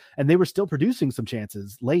chance. And they were still producing some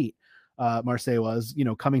chances late. Marseille was, you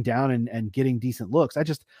know, coming down and getting decent looks.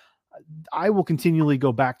 I will continually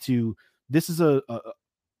go back to, this is a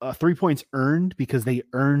 3 points earned because they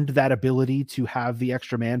earned that ability to have the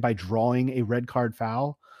extra man by drawing a red card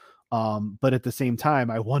foul. But at the same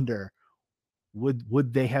time, I wonder,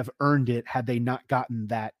 would they have earned it had they not gotten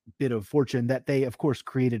that bit of fortune that they, of course,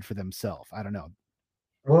 created for themselves? I don't know.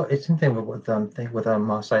 Well, it's something with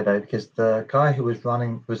Marseille though, because the guy who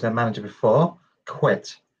was their manager before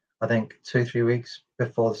quit. I think 2-3 weeks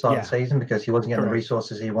before the start of the season because he wasn't getting the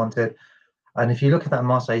resources he wanted. And if you look at that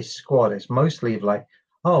Marseille squad, it's mostly like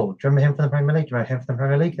 "Oh, do you remember him from the Premier League? Do you remember him from the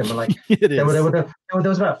Premier League?" And we're like, there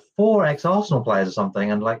was about 4 ex-Arsenal players or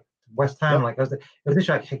something, and like West Ham, like it was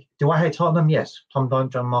literally like, hey, do I hate Tottenham? Yes. Tom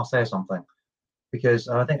don't join Marseille or something, because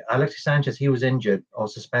I think Alexis Sanchez, he was injured or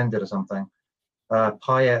suspended or something.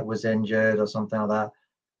 Payet was injured or something like that.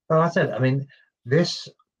 But like I said, I mean, this.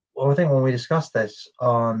 Well, I think when we discussed this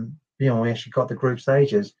on, we actually got the group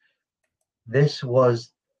stages. This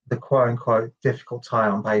was the quote-unquote difficult tie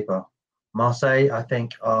on paper. Marseille, I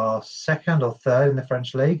think, are second or third in the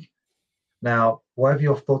French league. Now, whatever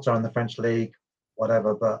your thoughts are on the French league,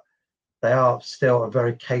 whatever, but they are still a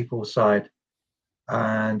very capable side.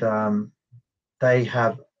 And they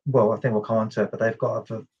have, well, I think we'll come on to it, but they've got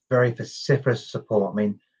a very vociferous support. I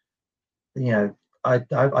mean, I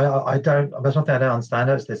don't, there's something I don't understand.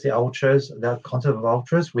 There's the ultras, the concept of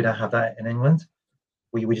ultras. We don't have that in England.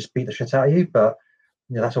 We just beat the shit out of you, but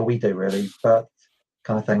that's what we do, really. But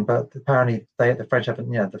kind of thing. But apparently, the French have,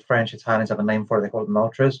 the French Italians have a name for it. They call them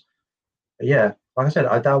ultras. But yeah, like I said,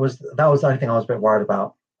 that was the only thing I was a bit worried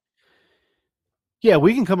about. Yeah,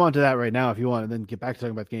 we can come on to that right now if you want, and then get back to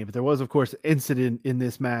talking about the game. But there was, of course, an incident in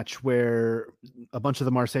this match where a bunch of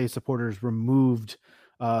the Marseille supporters removed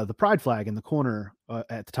the pride flag in the corner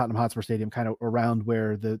at the Tottenham Hotspur Stadium, kind of around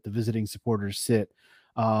where the visiting supporters sit.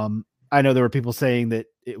 I know there were people saying that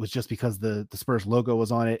it was just because the Spurs logo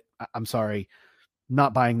was on it. I'm sorry,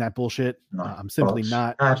 not buying that bullshit. No, I'm simply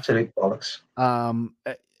not. Absolute bollocks.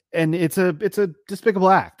 And it's a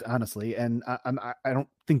despicable act, honestly. And I don't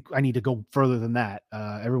think I need to go further than that.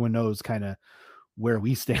 Everyone knows kind of where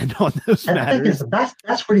we stand on those matters.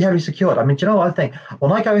 That's really heavily secured. I mean, do you know what I think?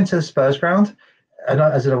 When I go into the Spurs ground, and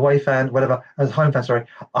as an away fan, whatever, as a home fan, sorry,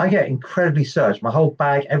 I get incredibly searched. My whole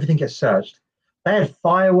bag, everything gets searched. They had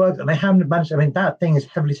fireworks, and they haven't managed. I mean, that thing is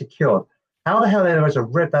heavily secured. How the hell are they able to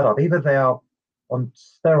rip that off? Either they are on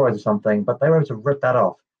steroids or something, but they were able to rip that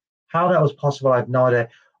off. How that was possible, I have no idea.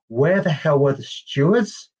 Where the hell were the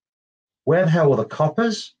stewards? Where the hell were the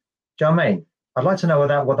coppers? Do you know what I mean? I'd like to know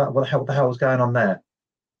what the hell was going on there,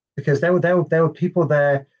 because there were people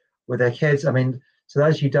there with their kids. I mean, so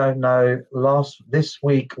those who don't know, this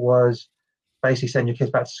week was basically send your kids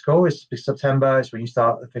back to school. It's September. It's when you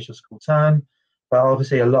start the official school term. But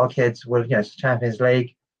obviously, a lot of kids were, it's the Champions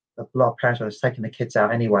League. A lot of parents were taking the kids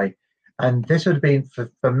out anyway. And this would have been,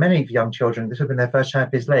 for many young children, this would have been their first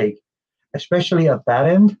Champions League, especially at that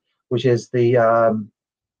end, which is the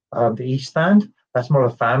East Stand. That's more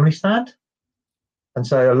of a family stand. And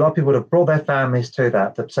so a lot of people would have brought their families to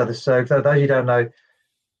that. So for those who don't know,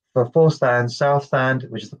 for 4 stands, South Stand,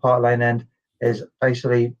 which is the Park Lane end, is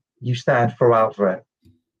basically you stand throughout for it.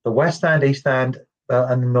 The West Stand, East Stand,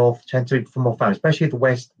 and the North tend to be for more families, especially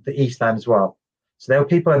the East Stand as well. So there were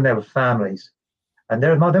people in there with families. And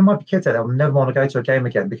there might be kids there that will never want to go to a game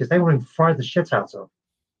again because they were being fried the shit out of.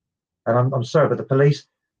 And I'm sorry, but the police,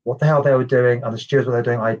 what the hell they were doing, and the stewards what they're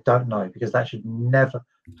doing, I don't know, because that should never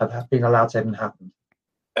have been allowed to even happen.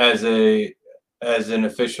 As an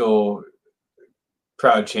official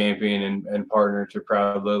proud champion and partner to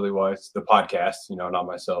Proud Lily Whites, the podcast, not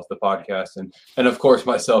myself, the podcast, and of course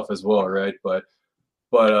myself as well, right? But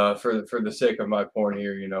for the sake of my point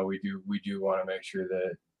here, we do want to make sure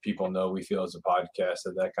that people know we feel as a podcast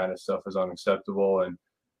that kind of stuff is unacceptable, and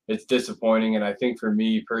it's disappointing. And I think for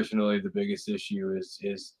me personally, the biggest issue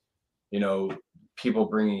is people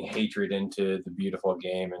bringing hatred into the beautiful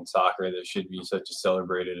game and soccer that should be such a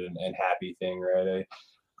celebrated and happy thing, right?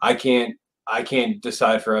 I can't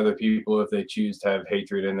decide for other people if they choose to have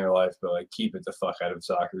hatred in their life, but keep it the fuck out of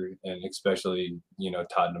soccer, and especially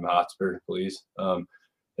Tottenham Hotspur, please.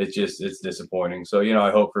 It's disappointing. So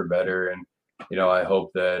I hope for better, and I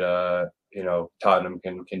hope that Tottenham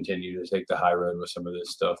can continue to take the high road with some of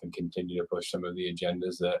this stuff and continue to push some of the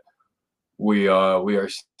agendas that we are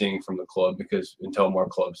seeing from the club, because until more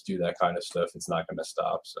clubs do that kind of stuff, it's not going to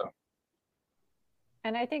stop. So.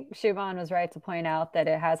 And I think Shubhan was right to point out that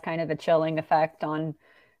it has kind of a chilling effect on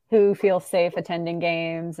who feels safe attending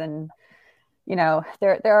games. And,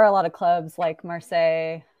 there are a lot of clubs like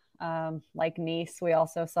Marseille, like Nice. We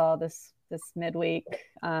also saw this midweek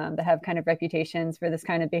that have kind of reputations for this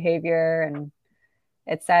kind of behavior. And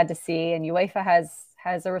it's sad to see. And UEFA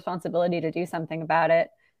has a responsibility to do something about it.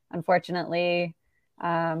 Unfortunately,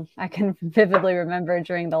 I can vividly remember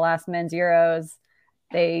during the last men's Euros,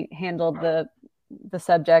 they handled the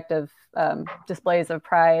subject of displays of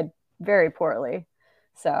pride very poorly.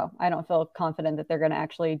 So I don't feel confident that they're going to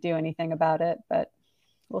actually do anything about it, but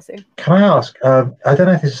we'll see. Can I ask, I don't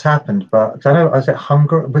know if this has happened, but I know, was it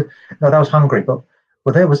Hungary? No, that was Hungary, but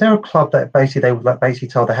was there a club that basically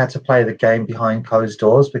told they had to play the game behind closed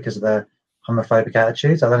doors because of their homophobic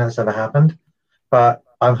attitudes? I don't know if this ever happened, but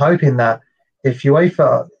I'm hoping that if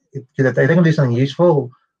UEFA, if they're going to do something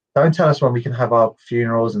useful, don't tell us when we can have our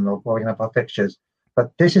funerals and when we can have our fixtures.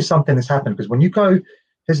 But this is something that's happened, because when you go,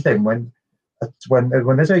 here's the thing: when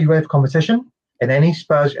there's a UEFA competition in any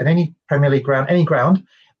Spurs, in any Premier League ground, any ground,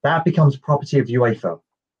 that becomes property of UEFA.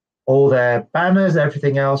 All their banners,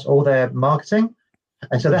 everything else, all their marketing,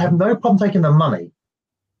 and so they have no problem taking the money.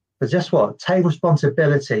 But guess what? Take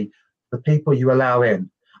responsibility for the people you allow in,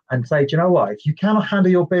 and say, do you know what? If you cannot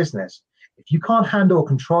handle your business, if you can't handle or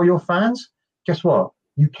control your fans, guess what?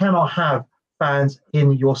 You cannot have fans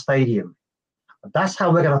in your stadium. That's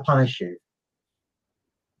how we're going to punish you.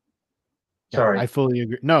 Sorry. I fully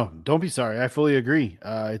agree. No, don't be sorry. I fully agree.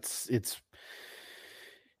 It's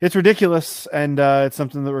ridiculous, and it's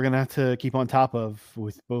something that we're going to have to keep on top of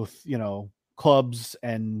with both, clubs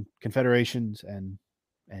and confederations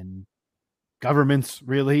and governments.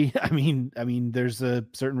 Really, I mean, there's a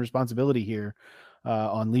certain responsibility here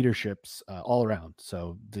on leaderships all around.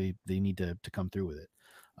 So they need to come through with it.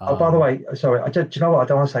 By the way, sorry, do you know what I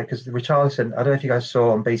don't want to say? Because Richarlison, I don't know if you guys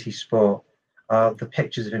saw on BT Sport the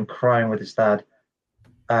pictures of him crying with his dad.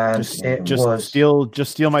 And just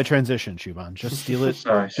steal my transition, Shubhan. Just steal it.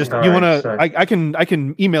 Sorry, you want to? I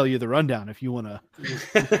can email you the rundown if you want to.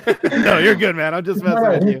 No, you're good, man. I'm just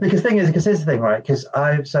messing with you. Because here's the thing, right? Because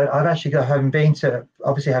I've actually got, having been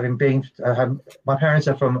my parents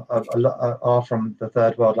are from the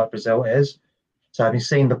third world like Brazil is, so having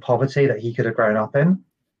seen the poverty that he could have grown up in,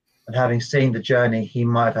 and having seen the journey he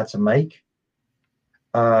might have had to make.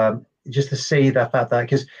 Just to see that fact that,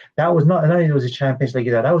 because that was not only was his Champions League,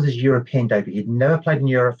 that was his European debut. He'd never played in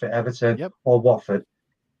Europe for Everton or Watford,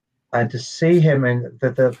 and to see him in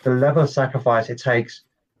the level of sacrifice it takes.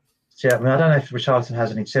 I mean, I don't know if Richarlison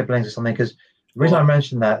has any siblings or something, because the reason I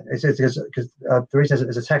mentioned that is because the reason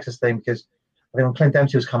it's a Texas thing, because I think when Clint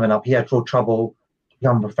Dempsey was coming up, he had real trouble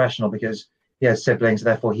becoming professional because he had siblings,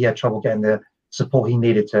 therefore he had trouble getting the support he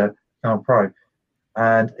needed to become a pro.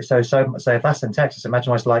 And so if that's in Texas,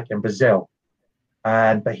 imagine what it's like in Brazil.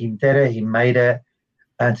 But he did it, he made it,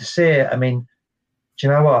 and to see it, I mean, do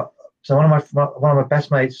you know what? So one of my best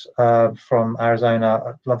mates from Arizona,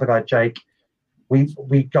 I love the guy Jake.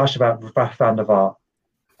 We gush about Raf van der Vaart,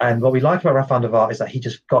 and what we like about Raf van der Vaart is that he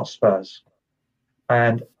just got Spurs,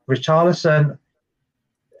 and Richarlison,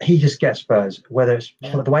 he just gets Spurs. Whether it's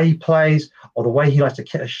the way he plays or the way he likes to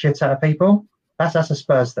kick a shit out of people, that's a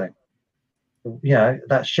Spurs thing.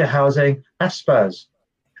 That shit housing, that's Spurs,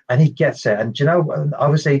 and he gets it. And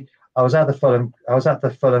obviously, I was at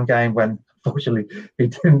the Fulham game when, fortunately, he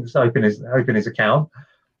didn't open his account.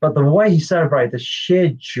 But the way he celebrated the sheer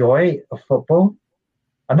joy of football,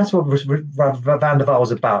 and that's what Van der Vaart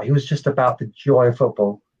was about. He was just about the joy of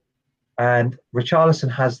football, and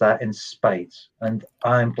Richarlison has that in spades. And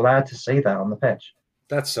I'm glad to see that on the pitch.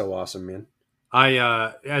 That's so awesome, man.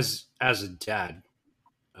 I as a dad.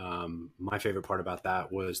 My favorite part about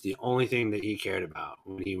that was the only thing that he cared about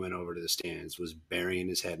when he went over to the stands was burying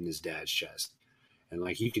his head in his dad's chest. And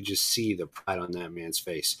you could just see the pride on that man's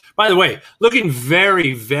face. By the way, looking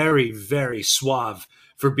very, very, very suave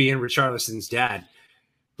for being Richarlison's dad.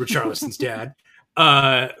 But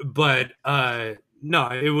no,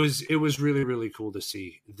 it was really, really cool to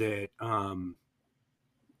see that how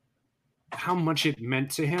much it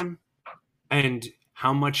meant to him and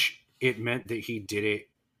how much it meant that he did it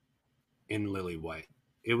in Lily White.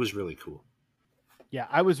 It was really cool. Yeah,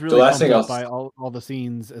 I was really pumped by all the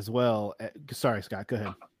scenes as well. Sorry, Scott, go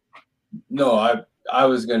ahead. No, I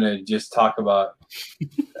was gonna just talk about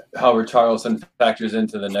how Richarlison factors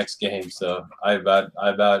into the next game. So I about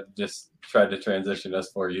just tried to transition us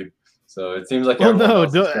for you. So it seems like we're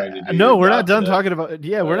not done talking about.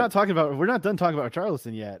 Yeah, we're not done talking about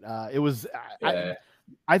Richarlison yet. It was. Yeah.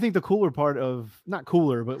 I think the cooler part of, not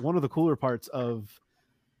cooler, but one of the cooler parts of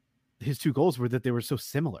his two goals were that they were so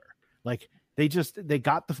similar. Like they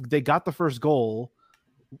got the first goal,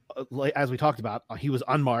 as we talked about. He was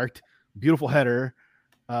unmarked, beautiful header,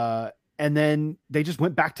 and then they just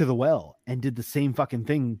went back to the well and did the same fucking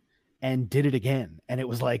thing and did it again. And it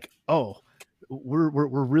was like, oh, we're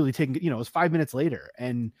really taking. It was 5 minutes later,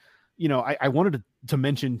 and I wanted to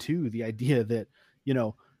mention too the idea that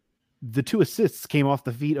the two assists came off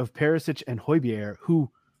the feet of Perisic and Højbjerg, who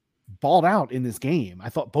balled out in this game. I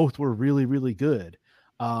thought both were really, really good.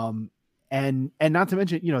 And not to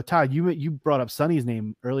mention, Todd, you brought up Sonny's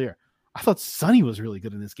name earlier. I thought Sonny was really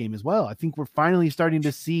good in this game as well. I think we're finally starting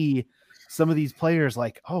to see some of these players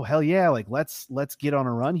like, oh, hell yeah, like let's get on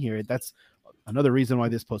a run here. That's another reason why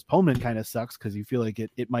this postponement kind of sucks, because you feel like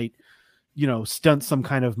it might, stunt some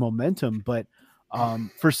kind of momentum. But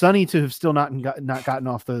for Sonny to have still not gotten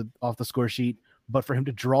off the score sheet, but for him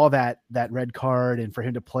to draw that red card and for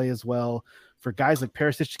him to play as well, for guys like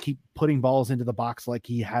Perisic to keep putting balls into the box like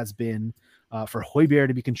he has been, for Højbjerg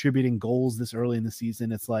to be contributing goals this early in the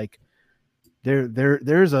season, it's like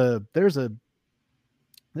there's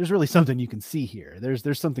really something you can see here.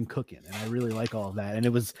 There's something cooking, and I really like all of that.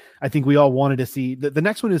 And I think we all wanted to see the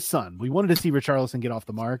next one is Son. We wanted to see Richarlison get off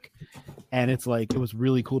the mark, and it's like it was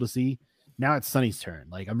really cool to see. Now it's Sonny's turn.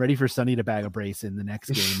 Like, I'm ready for Sonny to bag a brace in the next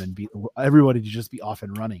game and everybody to just be off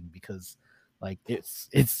and running, because like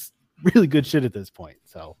it's really good shit at this point.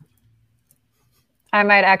 So I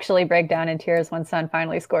might actually break down in tears when Son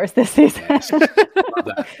finally scores this season.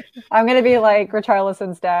 I'm going to be like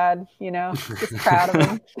Richarlison's dad, just proud of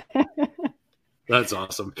him. That's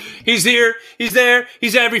awesome. He's here. He's there.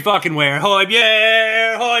 He's every fucking where.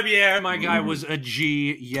 Højbjerg. My guy was a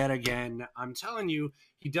G yet again. I'm telling you,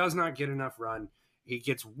 he does not get enough run. He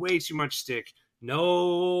gets way too much stick.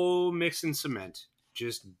 No mixing cement.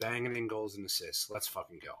 Just banging in goals and assists. Let's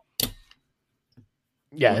fucking go.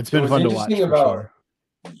 Yeah, it's been fun to watch. Sure.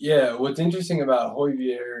 Yeah, what's interesting about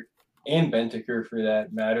Højbjerg and Bentancur, for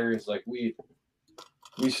that matter, is like we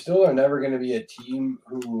still are never going to be a team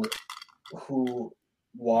who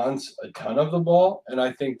wants a ton of the ball, and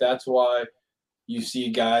I think that's why you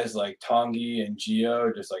see guys like Tanguy and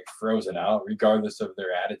Gio just like frozen out, regardless of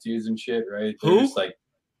their attitudes and shit, right? They're just like,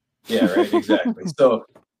 yeah, right, exactly. So,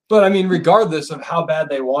 but I mean, regardless of how bad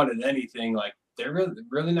they wanted anything, like they're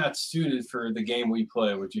really not suited for the game we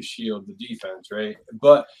play, which is shield the defense, right?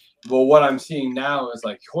 But what I'm seeing now is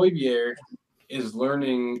like Højbjerg is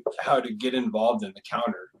learning how to get involved in the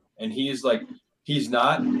counter, and he's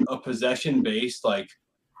not a possession based like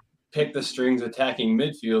pick the strings attacking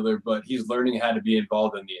midfielder, but he's learning how to be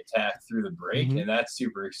involved in the attack through the break, and that's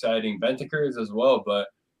super exciting. Bentancur is as well, but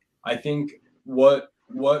I think what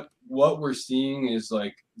we're seeing is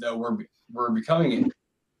like that we're becoming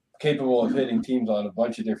capable of hitting teams on a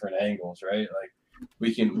bunch of different angles, right? Like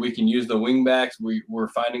we can use the wing backs. We're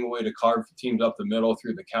finding a way to carve teams up the middle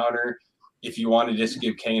through the counter. If you want to just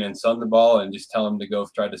give Kane and Son the ball and just tell them to go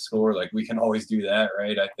try to score, like we can always do that,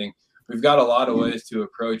 right? I think we've got a lot of ways to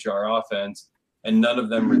approach our offense, and none of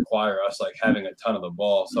them require us like having a ton of the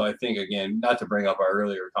ball. So I think, again, not to bring up our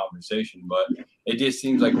earlier conversation, but it just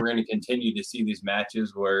seems like we're going to continue to see these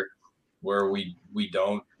matches where we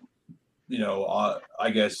don't,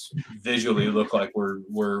 I guess visually look like we're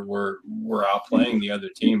outplaying the other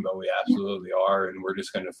team, but we absolutely are, and we're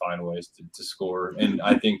just going to find ways to score. And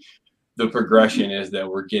I think the progression is that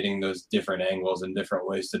we're getting those different angles and different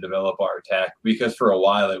ways to develop our attack, because for a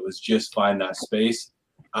while it was just find that space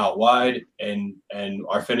out wide, and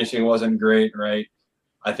our finishing wasn't great, right?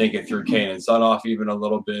 I think it threw Kane and Son off even a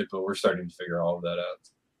little bit, but we're starting to figure all of that out.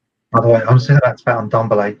 By the way, I'm saying that's about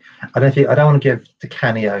Ndombele. I don't want to give Di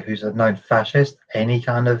Canio, who's a known fascist, any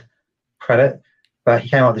kind of credit, but he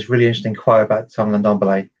came up with this really interesting quote about Samuel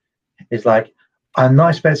Ndombele. It's like, I'm not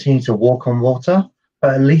expecting you to walk on water,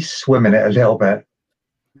 but at least swim in it a little bit.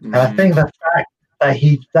 And I think the fact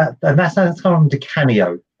that that's coming from Di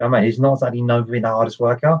Canio. I mean, he's not exactly known for being the hardest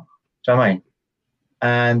worker. Do you know what I mean?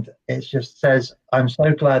 And it just says, I'm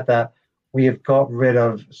so glad that we have got rid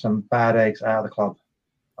of some bad eggs out of the club.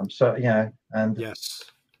 I'm so, and yes,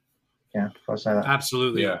 yeah, I'll say that.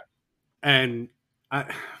 Absolutely, yeah. And I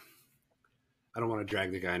don't want to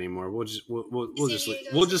drag the guy anymore. We'll just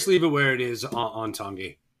leave it where it is on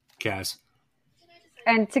Tanguy, Kaz.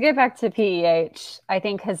 And to get back to PEH, I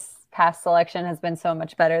think his past selection has been so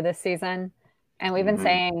much better this season. And we've been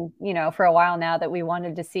saying, for a while now that we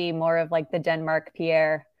wanted to see more of like the Denmark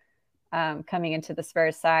Pierre coming into the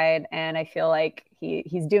Spurs side. And I feel like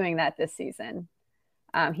he's doing that this season.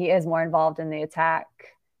 He is more involved in the attack,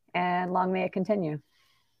 and long may it continue.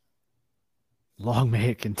 Long may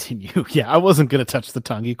it continue. Yeah, I wasn't going to touch the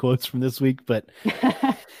Tanguy quotes from this week, but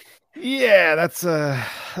yeah, that's a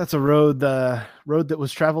road that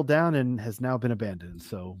was traveled down and has now been abandoned.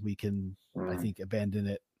 So we can, I think, abandon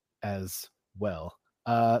it as well.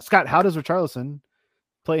 Scott, how does Richarlison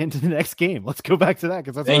play into the next game? Let's go back to that,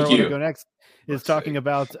 because that's where I want to go next. Is talking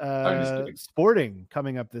about Sporting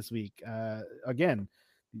coming up this week. Again,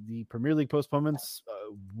 the Premier League postponements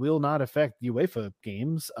will not affect UEFA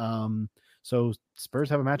games. So Spurs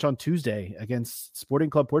have a match on Tuesday against Sporting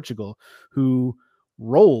Club Portugal, who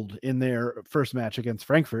rolled in their first match against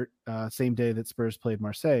Frankfurt, same day that Spurs played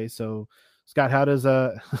Marseille. So, Scott, how does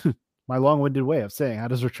my long-winded way of saying, how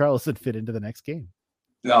does Richarlison fit into the next game?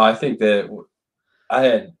 No, I think that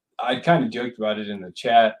I kind of joked about it in the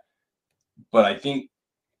chat, but I think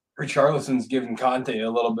Richarlison's given Conte a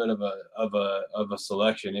little bit of a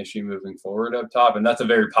selection issue moving forward up top, and that's a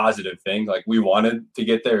very positive thing. Like, we wanted to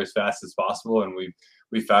get there as fast as possible, and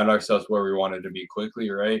we found ourselves where we wanted to be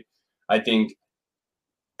quickly, right? I think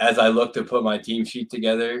as I look to put my team sheet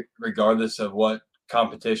together, regardless of what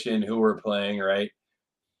competition, who we're playing, right?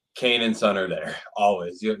 Kane and Son are there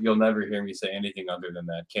always. You'll never hear me say anything other than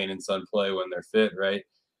that. Kane and Son play when they're fit, right?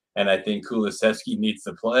 And I think Kulusevski needs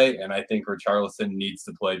to play, and I think Richarlison needs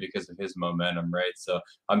to play because of his momentum, right? So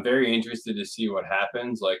I'm very interested to see what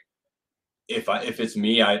happens. Like, if it's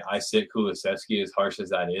me, I sit Kulusevski, as harsh as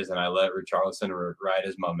that is, and I let Richarlison ride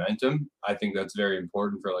his momentum. I think that's very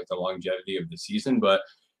important for like the longevity of the season. But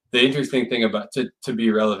the interesting thing about to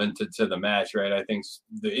be relevant to the match, right? I think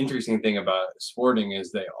the interesting thing about Sporting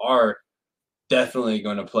is they are definitely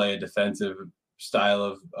going to play a defensive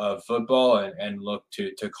style of football and look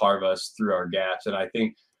to carve us through our gaps. And I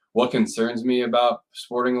think what concerns me about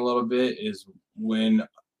Sporting a little bit is when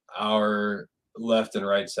our left and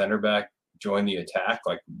right center back join the attack.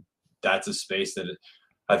 Like, that's a space that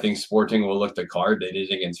I think Sporting will look to carve. They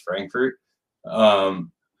did against Frankfurt.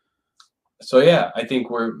 So yeah, I think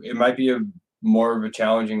it might be more of a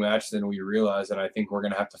challenging match than we realize, and I think we're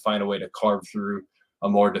going to have to find a way to carve through a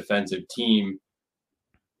more defensive team,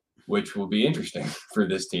 which will be interesting for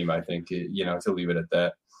this team, I think, to leave it at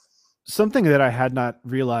that. Something that I had not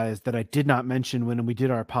realized that I did not mention when we did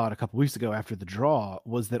our pod a couple weeks ago after the draw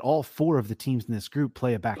was that all 4 of the teams in this group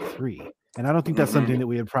play a back 3. And I don't think that's something that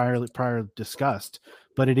we had prior discussed,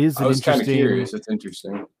 but it is. I was kind of curious. It's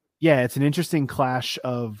interesting. Yeah, it's an interesting clash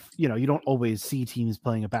of, you don't always see teams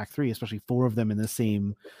playing a back 3, especially 4 of them in the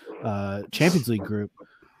same Champions League group.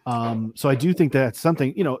 So I do think that's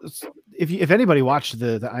something, if anybody watched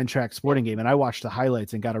the Eintracht Sporting game, and I watched the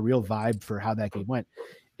highlights and got a real vibe for how that game went,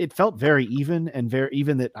 it felt very even, and very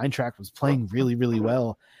even that Eintracht was playing really, really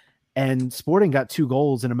well. And Sporting got 2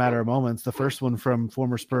 goals in a matter of moments. The first one from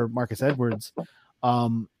former Spur Marcus Edwards,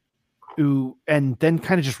 and then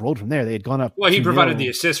kind of just rolled from there. They had gone up. Well, he provided the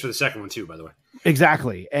assist for the second one too, by the way.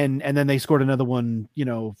 Exactly. And then they scored another one,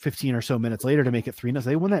 15 or so minutes later to make it 3-0. So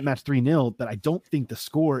they won that match 3-0, but I don't think the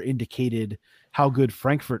score indicated how good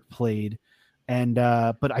Frankfurt played. And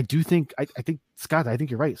but I do think I think Scott, I think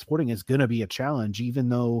you're right. Sporting is going to be a challenge, even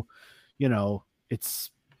though,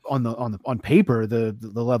 it's on paper the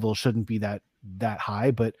level shouldn't be that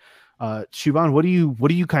high, but Shuban, what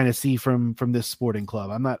do you kind of see from this Sporting club?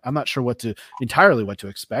 I'm not sure what to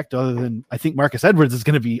expect, other than I think Marcus Edwards is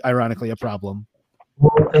going to be ironically a problem.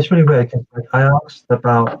 Well, it's really weird. I asked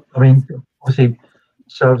about. I mean, obviously,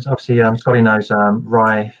 Scotty knows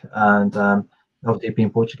Rai, and obviously being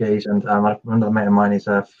Portuguese, and another mate of mine is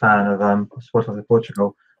a fan of Sporting of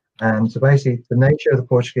Portugal, and so basically the nature of the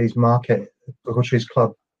Portuguese market, the Portuguese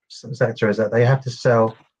club sector, is that they have to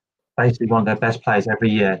sell basically one of their best players every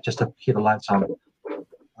year just to keep the lights on.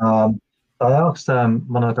 So I asked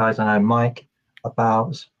one of the guys I know, Mike,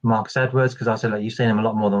 about Marcus Edwards, because I said, you've seen him a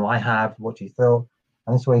lot more than I have. What do you feel?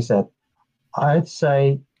 And that's what he said. I'd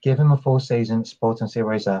say give him a full season at Sporting and see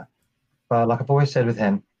where he's at. But like I've always said with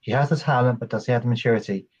him, he has the talent, but does he have the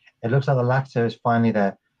maturity? It looks like the latter is finally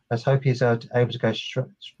there. Let's hope he's able to go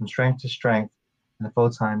from strength to strength in a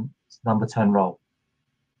full-time number 10 role.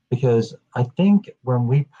 Because I think when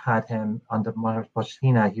we had him under Mauricio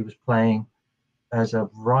Pochettino, he was playing as a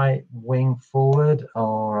right wing forward,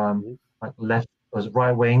 or like left was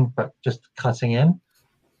right wing, but just cutting in.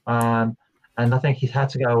 And I think he's had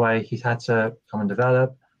to go away. He's had to come and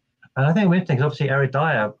develop. And I think weird thing is obviously Eric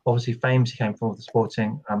Dyer, obviously famous. He came from the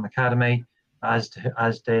Sporting Academy, as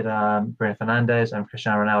did Bruno Fernandes and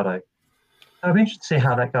Cristiano Ronaldo. I'd be interested to see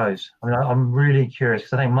how that goes. I mean, I'm really curious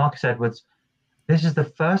because I think Marcus Edwards. This is the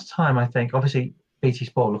first time I think, obviously, BT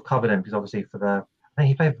Sport will have covered him because obviously I think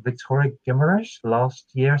he played for Victoria Guimaraes last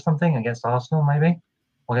year or something against Arsenal, maybe.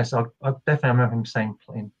 Well, I guess I definitely remember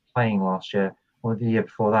him playing last year or the year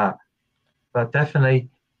before that. But definitely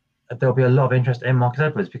there'll be a lot of interest in Marcus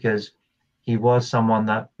Edwards because he was someone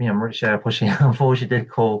that, Mauricio Pochettino unfortunately did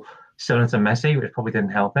call similar to Messi, which probably didn't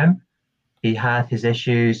help him. He had his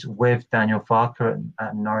issues with Daniel Farke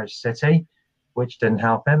at Norwich City, which didn't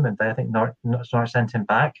help him, and I think Norwich sent him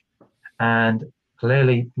back. And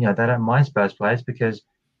clearly, they don't mind Spurs players because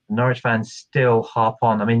Norwich fans still harp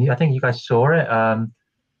on. I mean, I think you guys saw it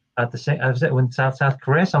when South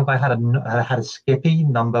Korea, some guy had a Skippy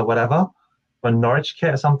number, whatever, a Norwich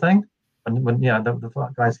kit or something. When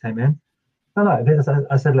the guys came in,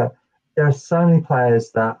 I said, look, there are so many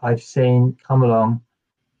players that I've seen come along,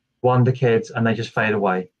 wonder kids, and they just fade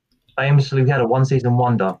away. Famously, we had a one-season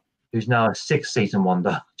wonder who's now a 6-season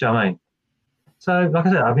wonder. Do you know what I mean? So, like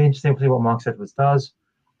I said, I'd be interested to see what Marcus Edwards does.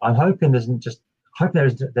 I'm hoping there's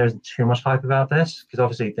too much hype about this, because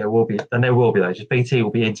obviously there will be though. Just BT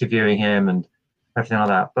will be interviewing him and everything like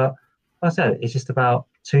that. But like I said, it's just about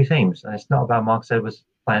two teams, and it's not about Marcus Edwards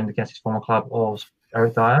playing against his former club or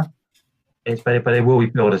Eric Dyer. But it will be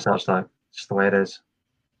billed as such, though. It's just the way it is.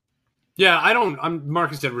 Yeah,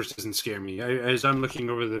 Marcus Edwards doesn't scare me. As I'm looking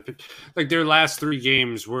over their last three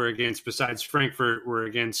games were against, besides Frankfurt, were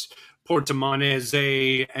against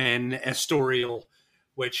Portimonense and Estoril,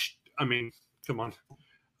 which, I mean, come on.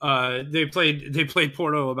 They played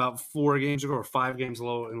Porto about 4 games ago or 5 games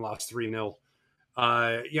ago and lost 3-0.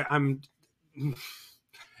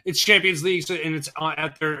 It's Champions League, and it's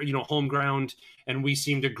at their home ground, and we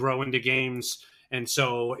seem to grow into games. And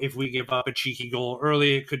so if we give up a cheeky goal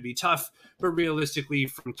early, it could be tough. But realistically,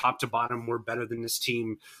 from top to bottom, we're better than this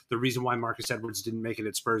team. The reason why Marcus Edwards didn't make it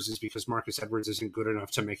at Spurs is because Marcus Edwards isn't good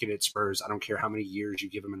enough to make it at Spurs. I don't care how many years you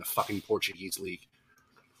give him in the fucking Portuguese league.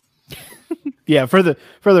 Yeah, for the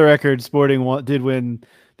record, Sporting did win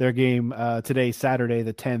their game today, Saturday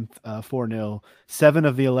the 10th, 4-0. 7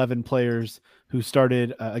 of the 11 players who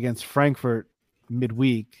started against Frankfurt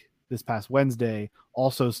midweek this past Wednesday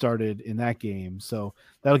also started in that game. So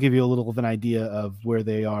that'll give you a little of an idea of where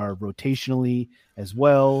they are rotationally as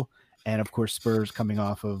well. And of course, Spurs coming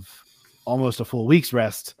off of almost a full week's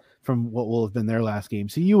rest from what will have been their last game.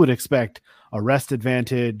 So you would expect a rest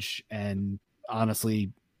advantage and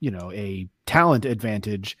honestly, a talent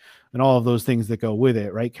advantage and all of those things that go with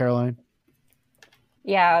it. Right, Caroline?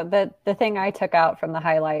 Yeah. The thing I took out from the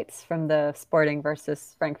highlights from the Sporting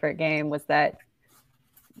versus Frankfurt game was that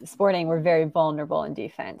Sporting were very vulnerable in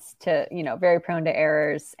defense to, very prone to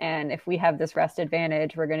errors. And if we have this rest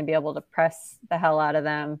advantage, we're going to be able to press the hell out of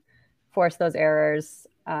them, force those errors.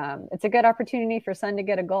 It's a good opportunity for Son to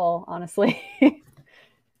get a goal, honestly.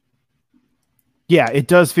 Yeah, it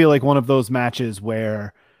does feel like one of those matches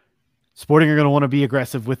where Sporting are going to want to be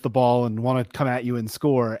aggressive with the ball and want to come at you and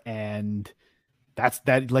score. And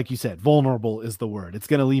that, like you said, vulnerable is the word. It's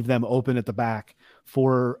going to leave them open at the back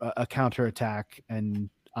for a counterattack. And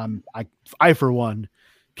I, for one,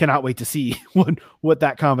 cannot wait to see what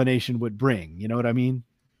that combination would bring. You know what I mean?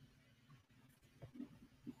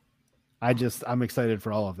 I'm excited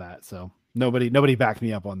for all of that. So nobody backed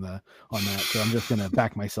me up on that. So I'm just going to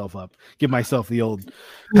back myself up, give myself the old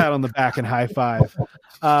pat on the back and high five.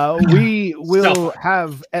 We will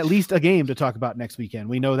have at least a game to talk about next weekend.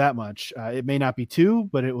 We know that much. It may not be 2,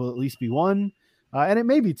 but it will at least be 1. And it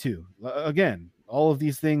may be 2. Again, all of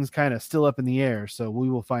these things kind of still up in the air. So we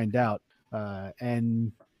will find out.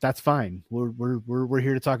 And that's fine. We're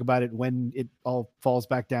here to talk about it when it all falls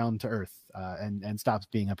back down to earth and stops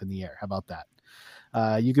being up in the air. How about that?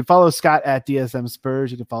 You can follow Scott at DSM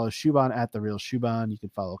Spurs. You can follow Shuban at The Real Shuban. You can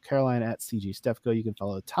follow Caroline at CG Stefko. You can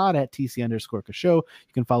follow Todd at TC_Kasho.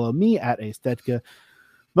 You can follow me at A Stetka.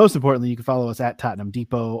 Most importantly, you can follow us at Tottenham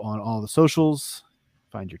Depot on all the socials.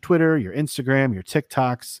 Find your Twitter, your Instagram, your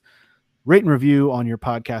TikToks. Rate and review on your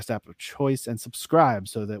podcast app of choice and subscribe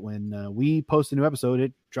so that when we post a new episode,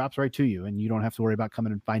 it drops right to you and you don't have to worry about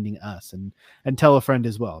coming and finding us, and tell a friend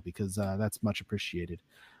as well, because that's much appreciated.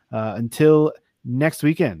 Until next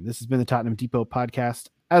weekend, this has been the Tottenham Depot podcast.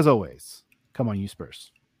 As always, come on, you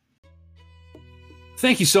Spurs.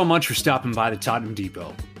 Thank you so much for stopping by the Tottenham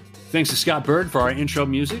Depot. Thanks to Scott Bird for our intro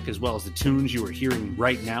music, as well as the tunes you are hearing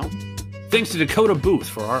right now. Thanks to Dakota Booth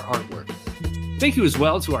for our artwork. Thank you as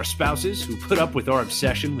well to our spouses who put up with our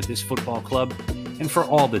obsession with this football club and for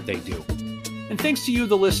all that they do. And thanks to you,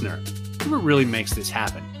 the listener, who really makes this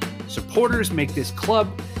happen. Supporters make this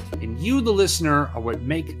club, and you, the listener, are what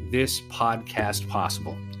make this podcast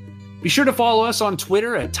possible. Be sure to follow us on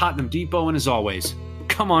Twitter at Tottenham Depot, and as always,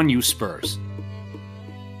 come on, you Spurs.